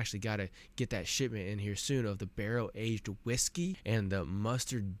tried yet. I actually got to get that shipment in here soon of the barrel-aged whiskey and the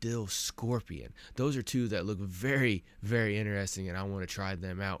mustard dill scorpion. Those are 2 that look very interesting, and I want to try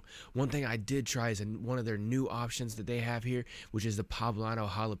them out. One thing I did try is one of their new options that they have here, which is the Poblano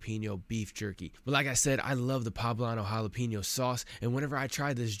jalapeno beef jerky. But like I said, I love the Poblano jalapeno sauce, and whenever I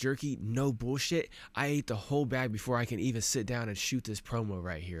tried this jerky, no bullshit, I ate the whole bag before I can even sit down and shoot this promo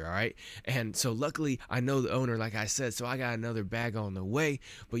right here, all right? And so luckily, I know the owner, like I said, so I got another bag on the way,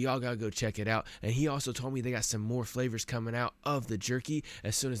 but y'all gotta go check it out. And he also told me they got some more flavors coming out of the jerky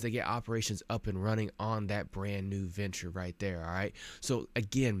as soon as they get operations up and running on that brand new venture right there, all right? So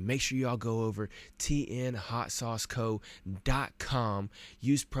again, make sure y'all go over tnhotsauceco.com,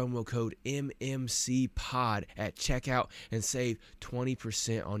 use promo code MMCPOD at checkout and save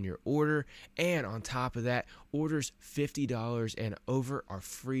 20% on your order. And on top of that, orders $50 and over are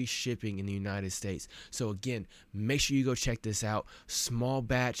free shipping in the United States. So again, make sure you go check this out. Small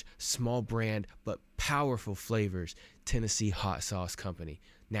batch, small brand, but powerful flavors. Tennessee Hot Sauce Company.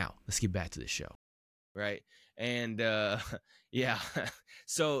 Now, let's get back to the show. Right? And yeah.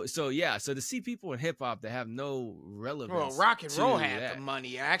 So to see people in hip hop that have no relevance. Well, rock and roll had the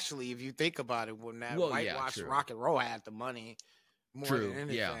money, actually, if you think about it. When that whitewash rock and roll had the money more than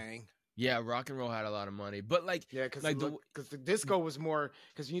anything. Yeah, rock and roll had a lot of money, but because the disco was more,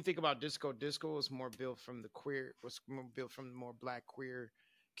 because when you think about disco was more built from the more black queer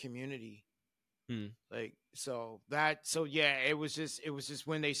community. It was just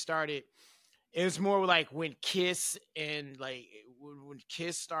when they started. It was more like when Kiss and when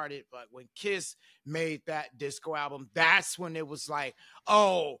Kiss started, but when Kiss made that disco album, that's when it was like,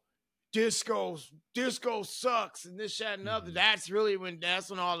 oh, disco sucks and this, that, and other. That's when it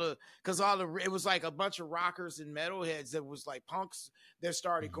was like a bunch of rockers and metalheads that was like punks that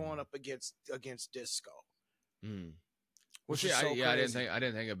started going up against disco. Which is so crazy. I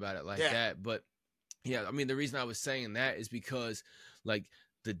didn't think about it like that, but Yeah, I mean the reason I was saying that is because like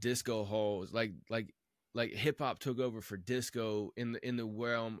the disco halls, like hip hop took over for disco in the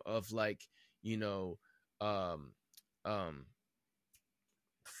realm of like, you know, um um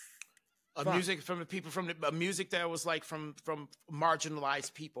A fuck. music from the people from the music that was like from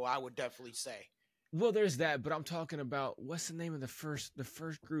marginalized people, I would definitely say. Well, there's that, but I'm talking about what's the name of the first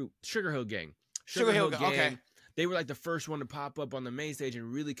group? Sugar Hill Gang. Sugar Hill Gang, okay. They were like the first one to pop up on the main stage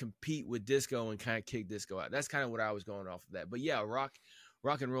and really compete with disco and kind of kick disco out. That's kind of what I was going off of that. But yeah, rock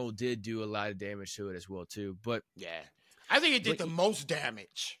and roll did do a lot of damage to it as well too. But Yeah, I think it did the most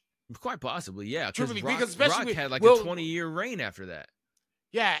damage. quite possibly, yeah, Truthfully, because because especially rock with- had like well- a 20-year reign after that.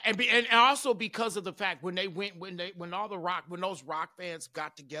 Yeah, and also because of the fact when those rock fans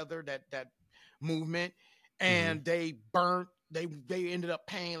got together, that movement, and they ended up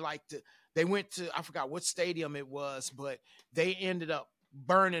paying like they went to, I forgot what stadium it was, but they ended up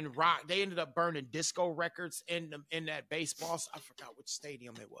burning rock. They ended up burning disco records in that baseball. I forgot which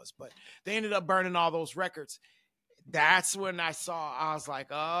stadium it was, but they ended up burning all those records. That's when I was like,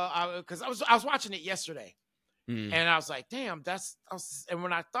 because I was watching it yesterday. Mm. And I was like, damn, and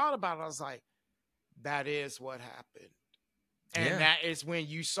when I thought about it, I was like, that is what happened. And that is when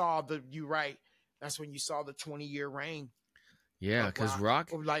you saw that's when you saw the 20-year reign. Yeah, because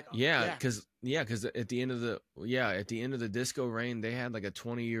rock, like, because at the end of the disco reign, they had like a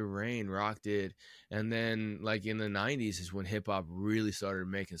 20-year reign. Rock did, and then like in the 90s is when hip hop really started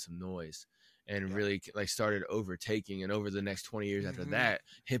making some noise and really like started overtaking. And over the next 20 years after that,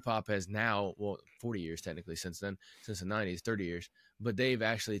 hip hop has now 40 years technically since then, since the 90s, 30 years, but they've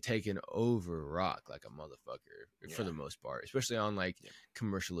actually taken over rock like a motherfucker for the most part, especially on like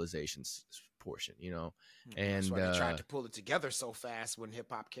commercialization portion, you know. And that's why they tried to pull it together so fast when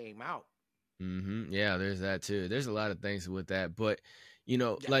hip hop came out. Yeah, there's that too. There's a lot of things with that, but you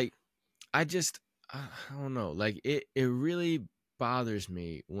know, like I don't know, like it really bothers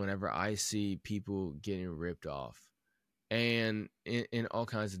me whenever I see people getting ripped off, and in all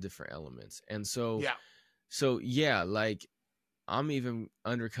kinds of different elements. And so like I'm even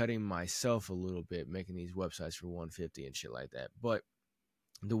undercutting myself a little bit making these websites for 150 and shit like that. But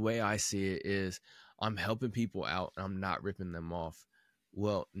the way I see it is I'm helping people out and I'm not ripping them off.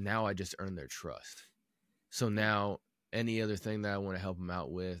 Well, now I just earned their trust. So now any other thing that I want to help them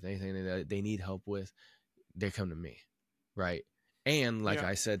out with, anything that they need help with, they come to me. Right. And like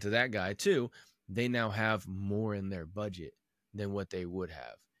I said to that guy too, they now have more in their budget than what they would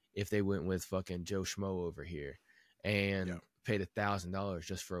have if they went with fucking Joe Schmo over here and paid $1,000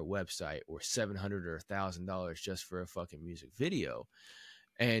 just for a website, or $700 or $1,000 just for a fucking music video.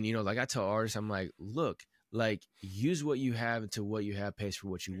 And, you know, like I tell artists, I'm like, look, like use what you have until what you have pays for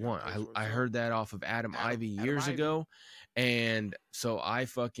what you want. I heard that off of Adam Ivy years ago. And so I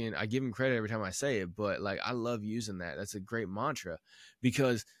give him credit every time I say it, but like, I love using that. That's a great mantra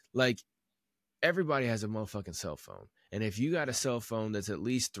because like everybody has a motherfucking cell phone. And if you got a cell phone that's at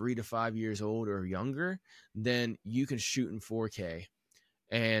least 3 to 5 years old or younger, then you can shoot in 4K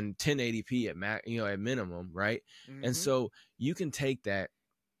and 1080p at minimum. Right. And so you can take that.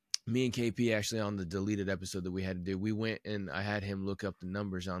 Me and KP actually on the deleted episode that we had to do, we went and I had him look up the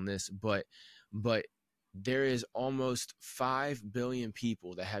numbers on this, but there is almost 5 billion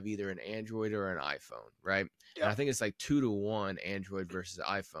people that have either an Android or an iPhone, right? Yep. And I think it's like 2 to 1 Android versus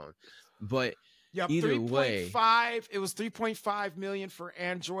iPhone. But either way, it was 3.5 million for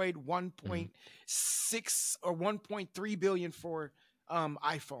Android, 1.6 or 1.3 billion for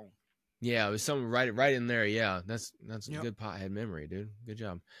iPhone. Yeah, it was something right in there. Yeah, that's a good pothead memory, dude. Good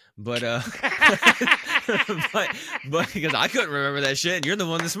job. But but because I couldn't remember that shit, and you're the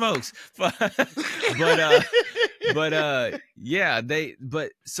one that smokes.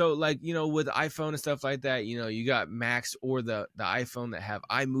 So like, you know, with iPhone and stuff like that, you know, you got Macs or the iPhone that have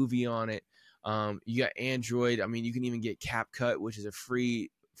iMovie on it. You got Android. I mean, you can even get CapCut, which is a free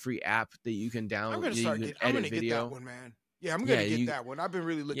app that you can download. I'm gonna get that one, man. Yeah, I'm going to get that one. I've been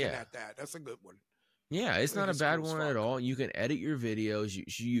really looking at that. That's a good one. Yeah, it's not a bad one at all. You can edit your videos.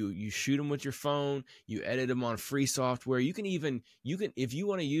 You shoot them with your phone. You edit them on free software. You can if you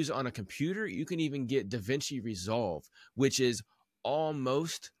want to use it on a computer, you can even get DaVinci Resolve, which is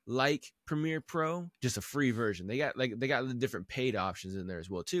almost like Premiere Pro, just a free version. They got the different paid options in there as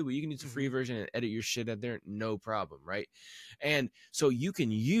well too, but you can use the free version and edit your shit out there, no problem, right? And so you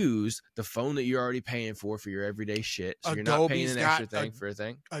can use the phone that you're already paying for your everyday shit. So you're not paying an extra thing for a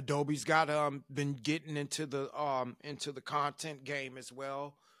thing. Adobe's got been getting into the content game as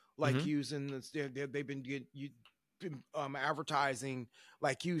well, like using they've been advertising,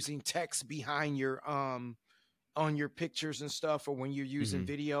 like using text behind your on your pictures and stuff, or when you're using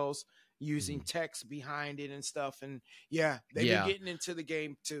videos, using text behind it and stuff. And yeah, they've been getting into the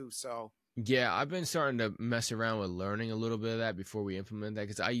game too. So yeah, I've been starting to mess around with learning a little bit of that before we implement that,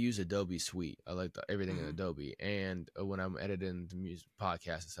 because I use Adobe Suite. I like everything in Adobe, and when I'm editing the music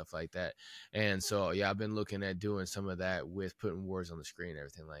podcast and stuff like that. And so yeah, I've been looking at doing some of that with putting words on the screen and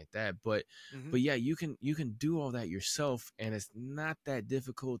everything like that. But yeah, you can do all that yourself, and it's not that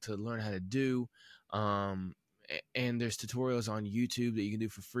difficult to learn how to do. And there's tutorials on YouTube that you can do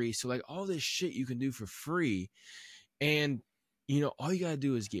for free. So like all this shit you can do for free, and all you got to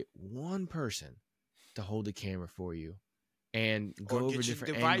do is get one person to hold the camera for you and go over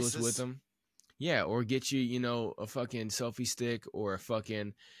different angles with them. Yeah, or get you, a fucking selfie stick or a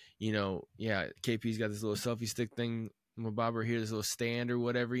fucking, KP's got this little selfie stick thing. My bobber here, this little stand or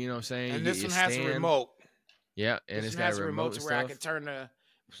whatever, you know what I'm saying? And this one has a remote. Yeah, and it's got a remote to where I can turn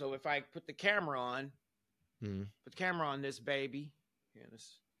so if I put the camera on, put the camera on this baby. Yeah,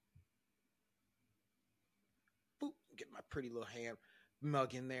 this. Get my pretty little hand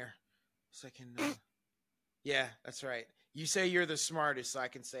mug in there so I can yeah, that's right. You say you're the smartest, so I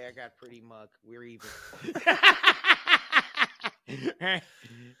can say I got pretty mug. We're even. And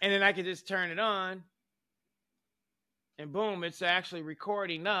then I can just turn it on and boom, it's actually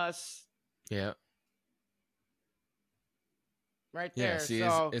recording us. Yeah. Right there. Yeah, see,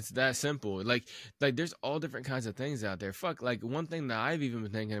 so it's that simple. Like there's all different kinds of things out there. Fuck, like one thing that I've even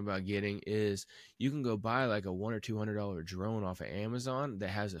been thinking about getting is you can go buy like a $100 or $200 drone off of Amazon that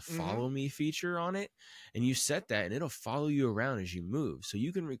has a follow me feature on it, and you set that and it'll follow you around as you move. So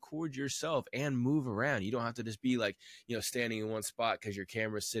you can record yourself and move around. You don't have to just be like, standing in one spot because your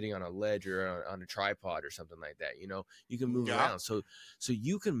camera's sitting on a ledge or on a tripod or something like that. You can move around. So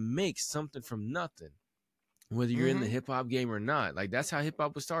you can make something from nothing. Whether you're in the hip hop game or not, like that's how hip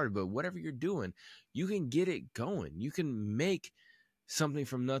hop was started. But whatever you're doing, you can get it going. You can make something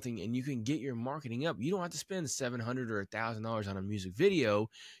from nothing, and you can get your marketing up. You don't have to spend $700 or $1,000 on a music video.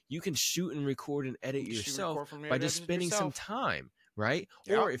 You can shoot and record and edit yourself by just spending some time, right?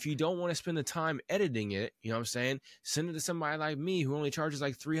 Yep. Or if you don't want to spend the time editing it, you know what I'm saying? Send it to somebody like me who only charges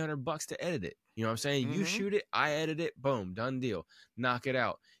like $300 to edit it. You know what I'm saying? You shoot it, I edit it, boom, done deal. Knock it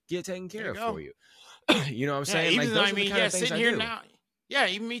out. Get it taken care of for you. You know what I'm saying? Even like, sitting here now. Yeah,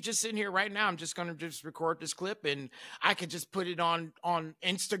 even me just sitting here right now, I'm just gonna just record this clip and I could just put it on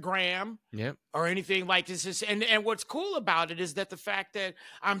Instagram, or anything like this. And what's cool about it is that the fact that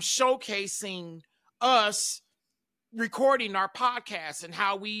I'm showcasing us recording our podcast and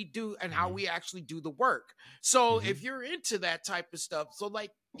how we do and how we actually do the work. So if you're into that type of stuff, so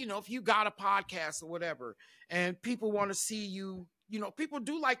like, if you got a podcast or whatever and people want to see you, people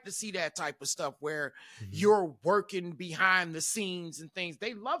do like to see that type of stuff where you're working behind the scenes and things.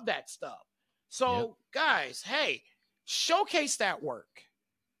 They love that stuff. So guys, hey, showcase that work.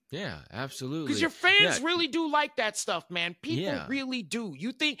 Yeah, absolutely. Because your fans really do like that stuff, man. People really do.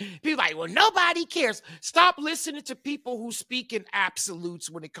 You think people like, well, nobody cares. Stop listening to people who speak in absolutes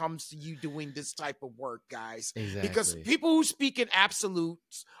when it comes to you doing this type of work, guys. Exactly. Because people who speak in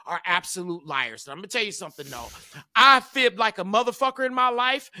absolutes are absolute liars. And I'm going to tell you something, though. I fib like a motherfucker in my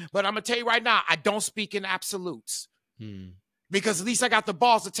life, but I'm going to tell you right now, I don't speak in absolutes. Because at least I got the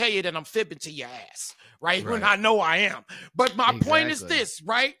balls to tell you that I'm fibbing to your ass, right? When I know I am. But my point is this,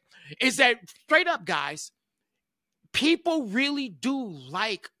 right? Is that straight up, guys, people really do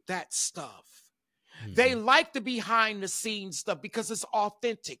like that stuff. They like the behind the scenes stuff because it's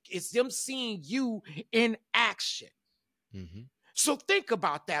authentic. It's them seeing you in action. So think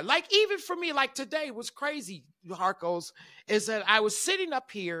about that. Like even for me, like today was crazy, Harkos, is that I was sitting up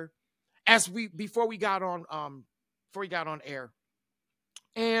here before we got on air.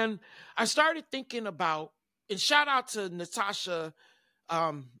 And I started thinking about, and shout out to Natasha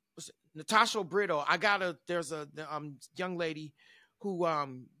Brito. There's a young lady who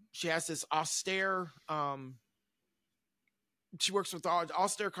she has this austere, she works with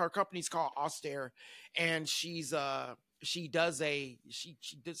austere, her company's called Austere, and she does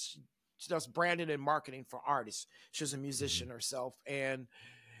branding and marketing for artists. She's a musician herself, and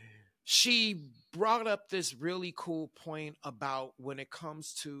she brought up this really cool point about when it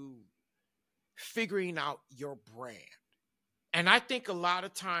comes to figuring out your brand. And I think a lot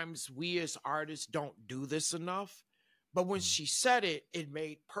of times we as artists don't do this enough, but when she said it, it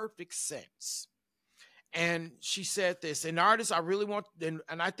made perfect sense. And she said this, and artists, I really want, and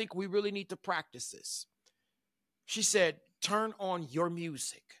I think we really need to practice this. She said, turn on your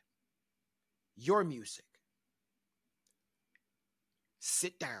music. Your music.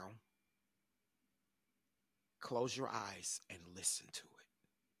 Sit down. Close your eyes and listen to it.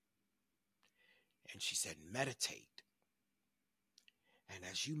 And she said, meditate. And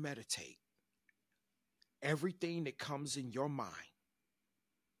as you meditate, everything that comes in your mind,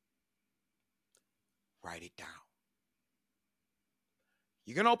 write it down.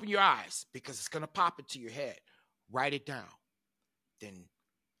 You're going to open your eyes because it's going to pop into your head. Write it down. Then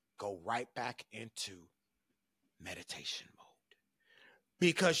go right back into meditation mode.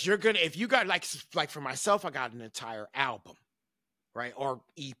 Because you're going to, if you got like for myself, I got an entire album, right? Or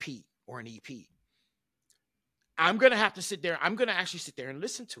EP or an EP. I'm going to have to sit there. I'm going to actually sit there and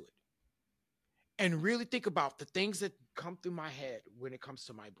listen to it and really think about the things that come through my head when it comes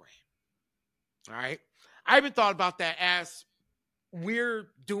to my brand. All right. I even thought about that as we're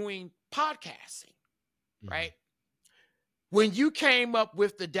doing podcasting, right? When you came up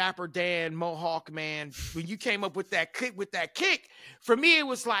with the Dapper Dan Mohawk Man, when you came up with that kick, for me, it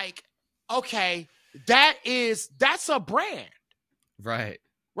was like, okay, that's a brand. Right.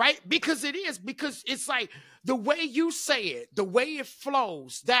 Right? Because it's like the way you say it, the way it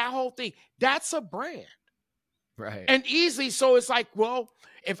flows, that whole thing, that's a brand. Right. And easily, so it's like, well,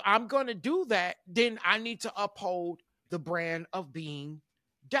 if I'm going to do that, then I need to uphold the brand of being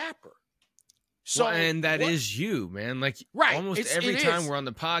dapper. So, well, and that is you, man. Like right. almost every time we're on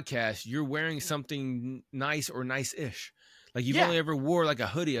the podcast, you're wearing something nice or nice-ish. Like you've only ever wore like a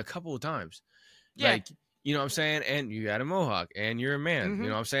hoodie a couple of times. Yeah. Like, you know what I'm saying? And you got a mohawk and you're a man. You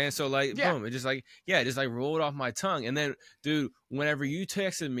know what I'm saying? So like, boom, it just like, just like rolled off my tongue. And then, dude, whenever you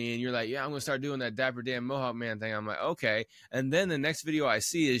texted me and you're like, I'm going to start doing that Dapper Dan Mohawk Man thing, I'm like, okay. And then the next video I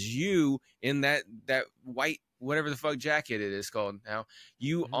see is you in that white, whatever the fuck jacket it is called now,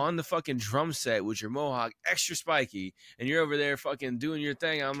 you on the fucking drum set with your mohawk extra spiky, and you're over there fucking doing your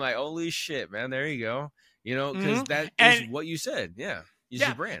thing. I'm like, holy shit, man, there you go. You know, because that is what you said. Yeah.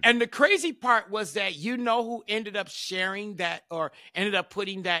 Your brand. And the crazy part was that who ended up sharing that or ended up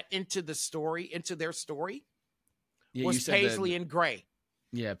putting that into their story was Paisley and Gray.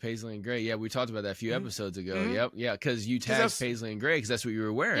 Yeah, Paisley and Gray. Yeah, we talked about that a few episodes ago. Yep. Yeah, because you tagged Paisley and Gray because that's what you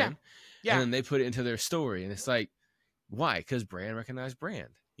were wearing. Yeah. And then they put it into their story. And it's like, why? Because brand recognized brand.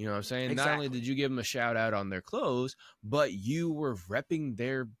 You know what I'm saying? Exactly. Not only did you give them a shout out on their clothes, but you were repping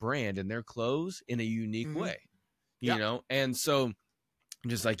their brand and their clothes in a unique way. You know? And so,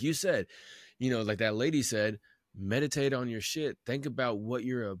 just like you said, you know, like that lady said, meditate on your shit. Think about what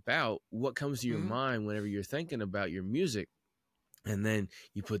you're about, what comes to your mind whenever you're thinking about your music. And then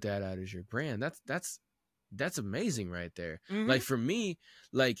you put that out as your brand. That's amazing right there. Like for me,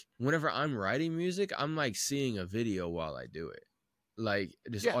 like whenever I'm writing music, I'm like seeing a video while I do it. Like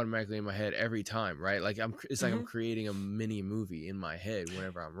just automatically in my head every time, right? Like it's like I'm creating a mini movie in my head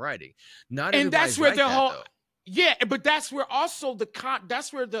whenever I'm writing. Not everybody's that's where like the whole though. Yeah, but that's where also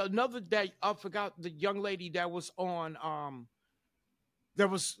that's where I forgot the young lady that was on there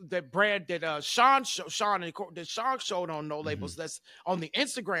was that brand that Sean showed on No Labels that's on the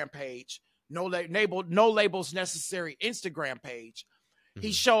Instagram page, No Labels Necessary Instagram page.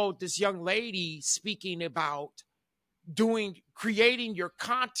 He showed this young lady speaking about creating your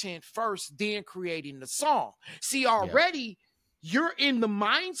content first, then creating the song. See, already you're in the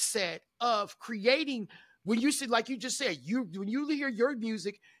mindset of creating. When you see, like you just said, when you hear your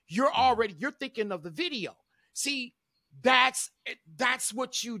music, you're thinking of the video. See, that's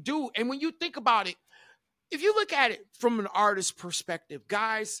what you do. And when you think about it, if you look at it from an artist's perspective,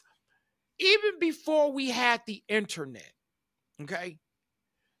 guys, even before we had the internet, okay,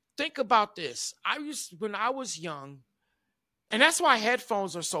 think about this. When I was young, and that's why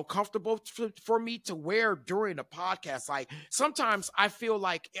headphones are so comfortable for me to wear during a podcast. Like sometimes I feel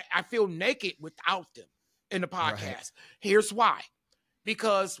naked without them in the podcast. Right. Here's why.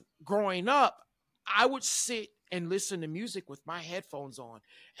 Because growing up, I would sit and listen to music with my headphones on,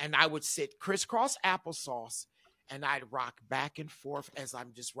 and I would sit crisscross applesauce, and I'd rock back and forth as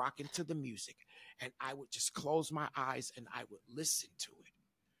I'm just rocking to the music, and I would just close my eyes and I would listen to it,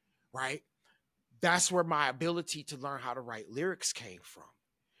 right? That's where my ability to learn how to write lyrics came from,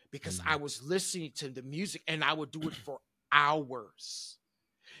 because I was listening to the music, and I would do it for hours.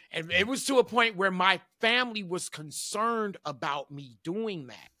 And it was to a point where my family was concerned about me doing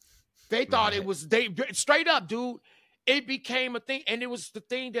that. They thought it was, straight up, dude, it became a thing. And it was the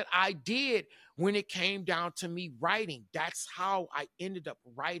thing that I did when it came down to me writing. That's how I ended up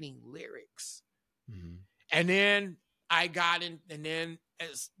writing lyrics. And then I got in, and then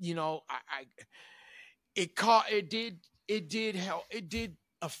as you know, it did help. It did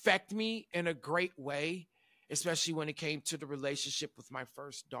affect me in a great way, especially when it came to the relationship with my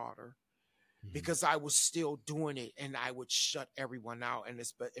first daughter, because I was still doing it and I would shut everyone out, and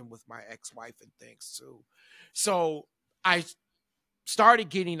with my ex-wife and things too. So I started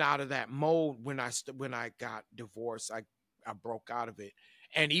getting out of that mode when I got divorced. I broke out of it.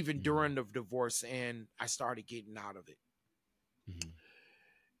 And even Mhm. during the divorce, and I started getting out of it. Mhm.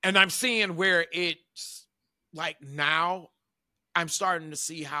 And I'm seeing where it's like now I'm starting to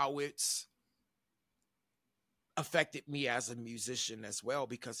see how it's affected me as a musician as well,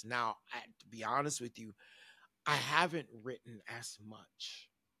 because now, to be honest with you, I haven't written as much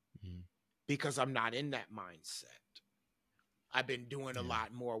Mhm. because I'm not in that mindset. I've been doing a Yeah.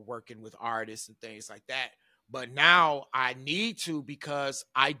 lot more working with artists and things like that. But now I need to, because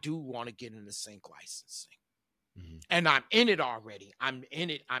I do want to get into sync licensing. Mhm. And I'm in it already. I'm in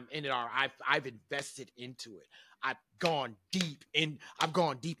it. I've invested into it. I've gone deep into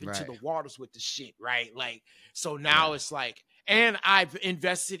Right. the waters with the shit, right? Like, so now Yeah. it's like, and I've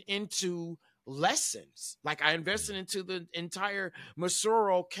invested into lessons. Like, I invested into the entire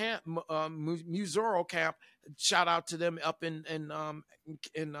Musoro camp, Musoro camp. Shout out to them up in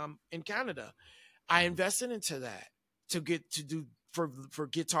Canada. I invested into that to get to do for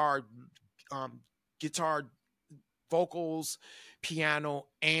guitar, guitar, vocals, piano,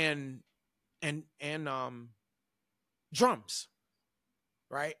 and drums,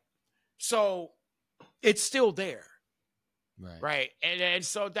 right? So it's still there, Right. right? And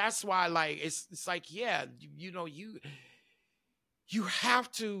so that's why, like, it's like, yeah, you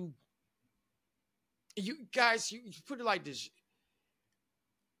have to, you guys, you put it like this: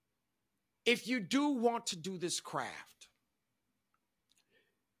 if you do want to do this craft,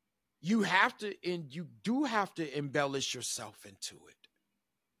 you have to, and you do have to embellish yourself into it,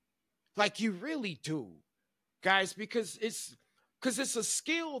 like you really do, guys, because it's a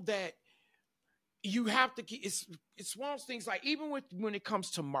skill that you have to keep. It's one of those things, like, even when it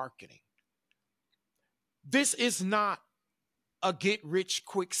comes to marketing, this is not a get rich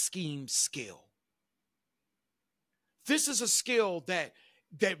quick scheme skill. This is a skill that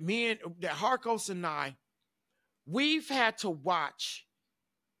Harkos and I, we've had to watch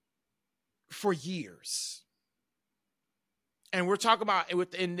for years. And we're talking about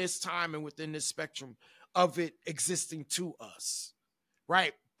within this time and within this spectrum of it existing to us,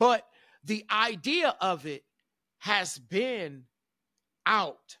 right? But the idea of it has been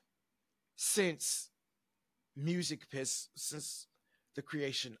out since since the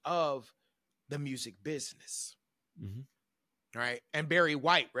creation of the music business, Mhm. right? And Barry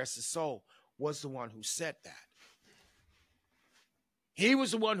White, rest his soul, was the one who said that. He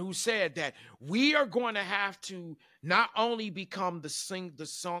was the one who said that we are going to have to not only become the singers,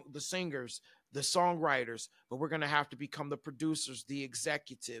 the songwriters, but we're going to have to become the producers, the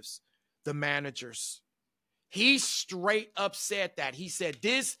executives, the managers. He straight up said that. He said,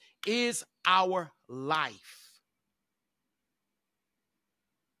 this is our life.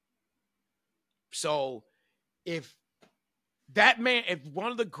 So if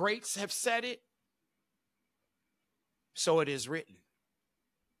one of the greats have said it, so it is written.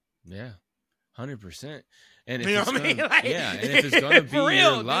 Yeah. 100%. And if You know it's what I mean? gonna, Like, yeah, and if it's gonna be for real,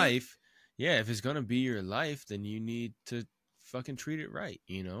 your dude. life, yeah, if it's gonna be your life, then you need to fucking treat it right,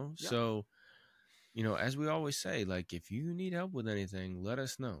 Yep. So, as we always say, like, if you need help with anything, let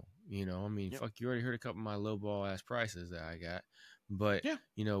us know. I mean, Yep. fuck, you already heard a couple of my lowball ass prices that I got, but Yeah.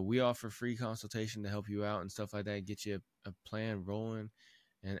 we offer free consultation to help you out and stuff like that, get you a plan rolling,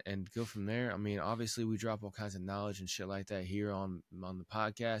 and go from there. I mean, obviously, we drop all kinds of knowledge and shit like that here on the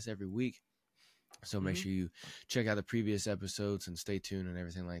podcast every week. So make sure you check out the previous episodes and stay tuned and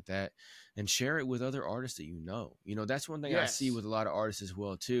everything like that, and share it with other artists that you know. That's one thing I see with a lot of artists as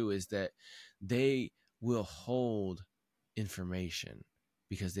well too, is that they will hold information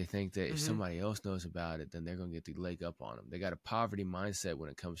because they think that if somebody else knows about it, then they're going to get the leg up on them. They got a poverty mindset when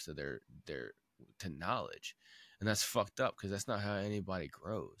it comes to their to knowledge, and that's fucked up because that's not how anybody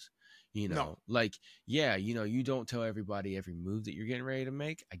grows. No. Like, yeah, you don't tell everybody every move that you're getting ready to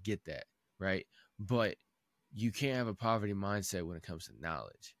make. I get that, right? But you can't have a poverty mindset when it comes to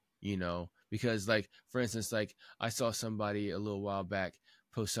knowledge, because, like, for instance, like, I saw somebody a little while back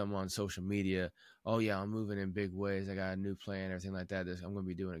post something on social media. Oh yeah, I'm moving in big ways. I got a new plan, everything like that. I'm going to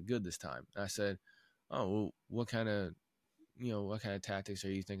be doing it good this time. And I said, oh, well, what kind of tactics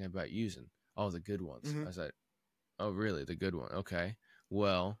are you thinking about using? Oh, the good ones. I said, oh, really? The good one? Okay.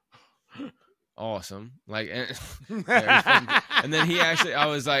 Well, awesome. Like, and then he actually, I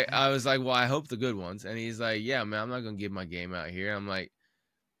was like, well, I hope the good ones. And he's like, yeah, man, I'm not gonna give my game out here. I'm like,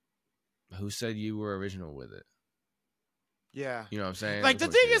 who said you were original with it? Yeah. You know what I'm saying? Like, the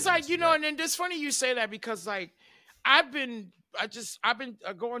thing is, like, and then it's funny you say that, because, like, I've been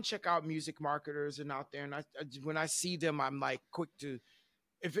go and check out music marketers and out there, and when I see them, I'm like quick to,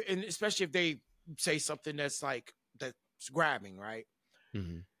 especially if they say something that's grabbing, right?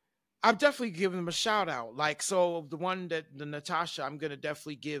 I'm definitely giving them a shout out. Like, so the one that the Natasha, I'm gonna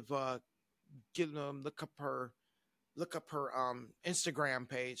definitely give them look up her Instagram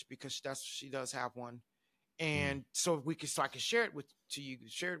page, because she does have one. And so I can share it with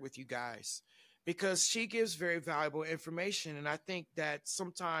you guys, because she gives very valuable information. And I think that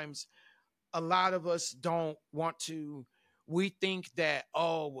sometimes a lot of us don't want to. We think that,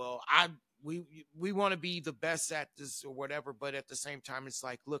 oh well, we want to be the best at this or whatever, but at the same time, it's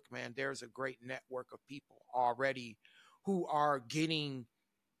like, look, man, there's a great network of people already who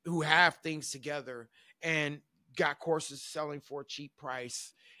have things together and got courses selling for a cheap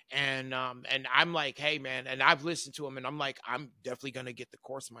price. And I'm like, hey man, and I've listened to them, and I'm like, I'm definitely gonna get the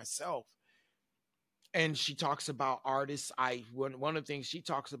course myself. And she talks about artists. One of the things she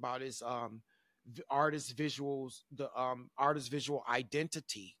talks about is artist visuals, the artist visual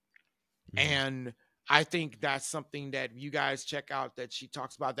identity. And I think that's something that you guys check out, that she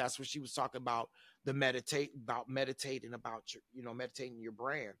talks about. That's what she was talking about, meditating about your, meditating your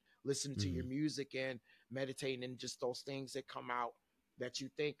brand, listening to your music and meditating, and just those things that come out that you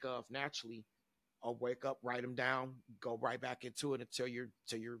think of naturally. Or wake up, write them down, go right back into it until your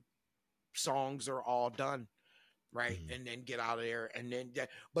songs are all done. Right. And then get out of there. And then,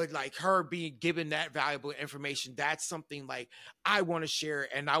 but like her being given that valuable information, that's something like I want to share.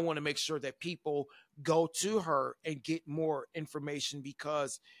 And I want to make sure that people go to her and get more information,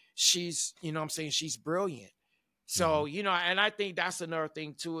 because she's, she's brilliant. So, and I think that's another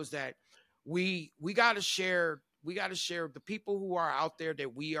thing too, is that we got to share the people who are out there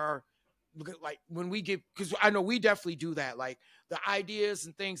that we are, like when we give, because I know we definitely do that, like the ideas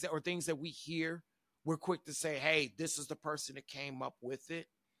and things that we hear, we're quick to say, hey, this is the person that came up with it.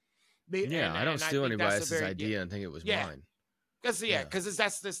 I don't steal anybody else's idea and think it was mine. Because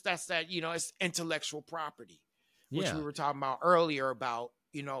that's that, it's intellectual property, which we were talking about earlier about,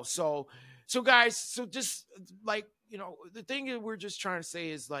 so guys, so just like, the thing that we're just trying to say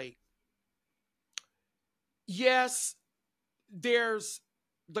is like, yes, there's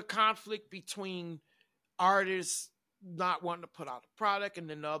the conflict between artists not wanting to put out a product, and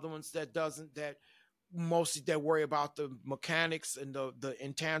then the other ones that mostly that worry about the mechanics and the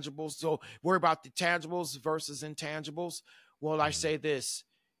intangibles. So worry about the tangibles versus intangibles. Well, I say this,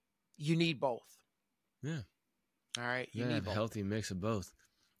 you need both. Yeah. All right. You need a healthy mix of both.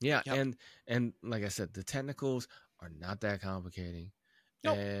 Yeah. Yep. And like I said, the technicals are not that complicating.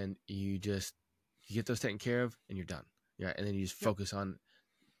 Nope. And you get those taken care of and you're done. Yeah. And then you just focus on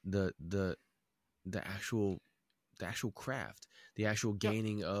the actual craft, the actual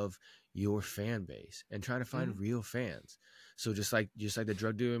gaining of your fan base, and trying to find real fans. So just like the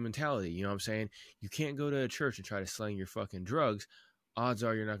drug dealer mentality, you know what I'm saying? You can't go to a church and try to slang your fucking drugs. Odds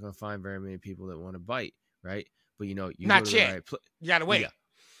are you're not going to find very many people that want to bite, right? But you not go to yet. the right you gotta wait.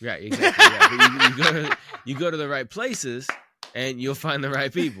 Yeah, exactly. But you go to the right places and you'll find the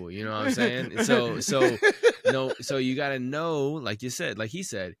right people. You know what I'm saying? So you got to know, like he said,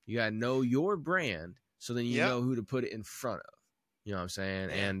 you got to know your brand, so then you know who to put it in front of. You know what I'm saying?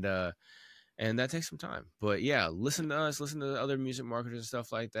 Yeah. And that takes some time. But yeah, listen to us, listen to the other music marketers and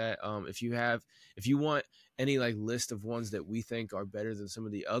stuff like that. If you want any like list of ones that we think are better than some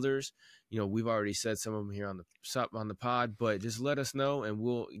of the others, we've already said some of them here on the pod, but just let us know, and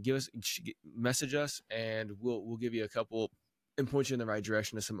we'll message us, and we'll give you a couple and point you in the right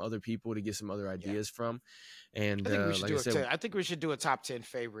direction to some other people to get some other ideas from. And I think we should do a top 10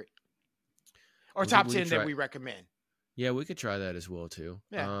 favorite, or top 10 that we recommend. Yeah, we could try that as well too.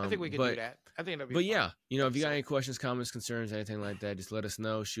 Yeah, I think we could do that. I think that'd be fun. Yeah, if you got any questions, comments, concerns, anything like that, just let us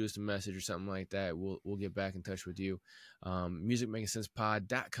know. Shoot us a message or something like that. We'll get back in touch with you.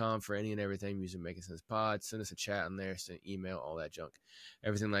 musicmakingsensepod.com for any and everything Music Making Sense Pod. Send us a chat on there, send an email, all that junk,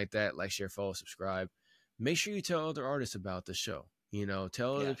 everything like that. Like, share, follow, subscribe. Make sure you tell other artists about the show.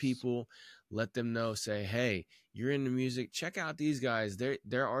 Tell other people, let them know, say, hey, you're into music, check out these guys.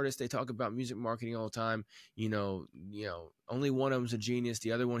 They're artists. They talk about music marketing all the time. Only one of them's a genius.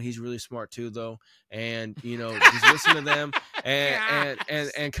 The other one, he's really smart too, though. And, just listen to them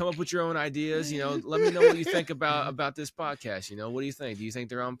and come up with your own ideas. Let me know what you think about this podcast. What do you think? Do you think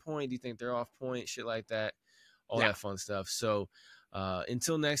they're on point? Do you think they're off point? Shit like that. All that fun stuff. So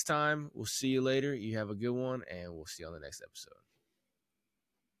until next time, we'll see you later. You have a good one, and we'll see you on the next episode.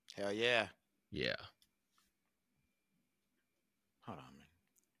 Hell yeah. Yeah. Hold on,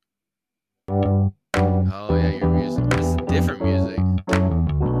 man. Oh, yeah, your music. This is different music.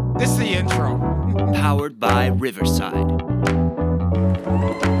 This is the intro. Powered by Riverside.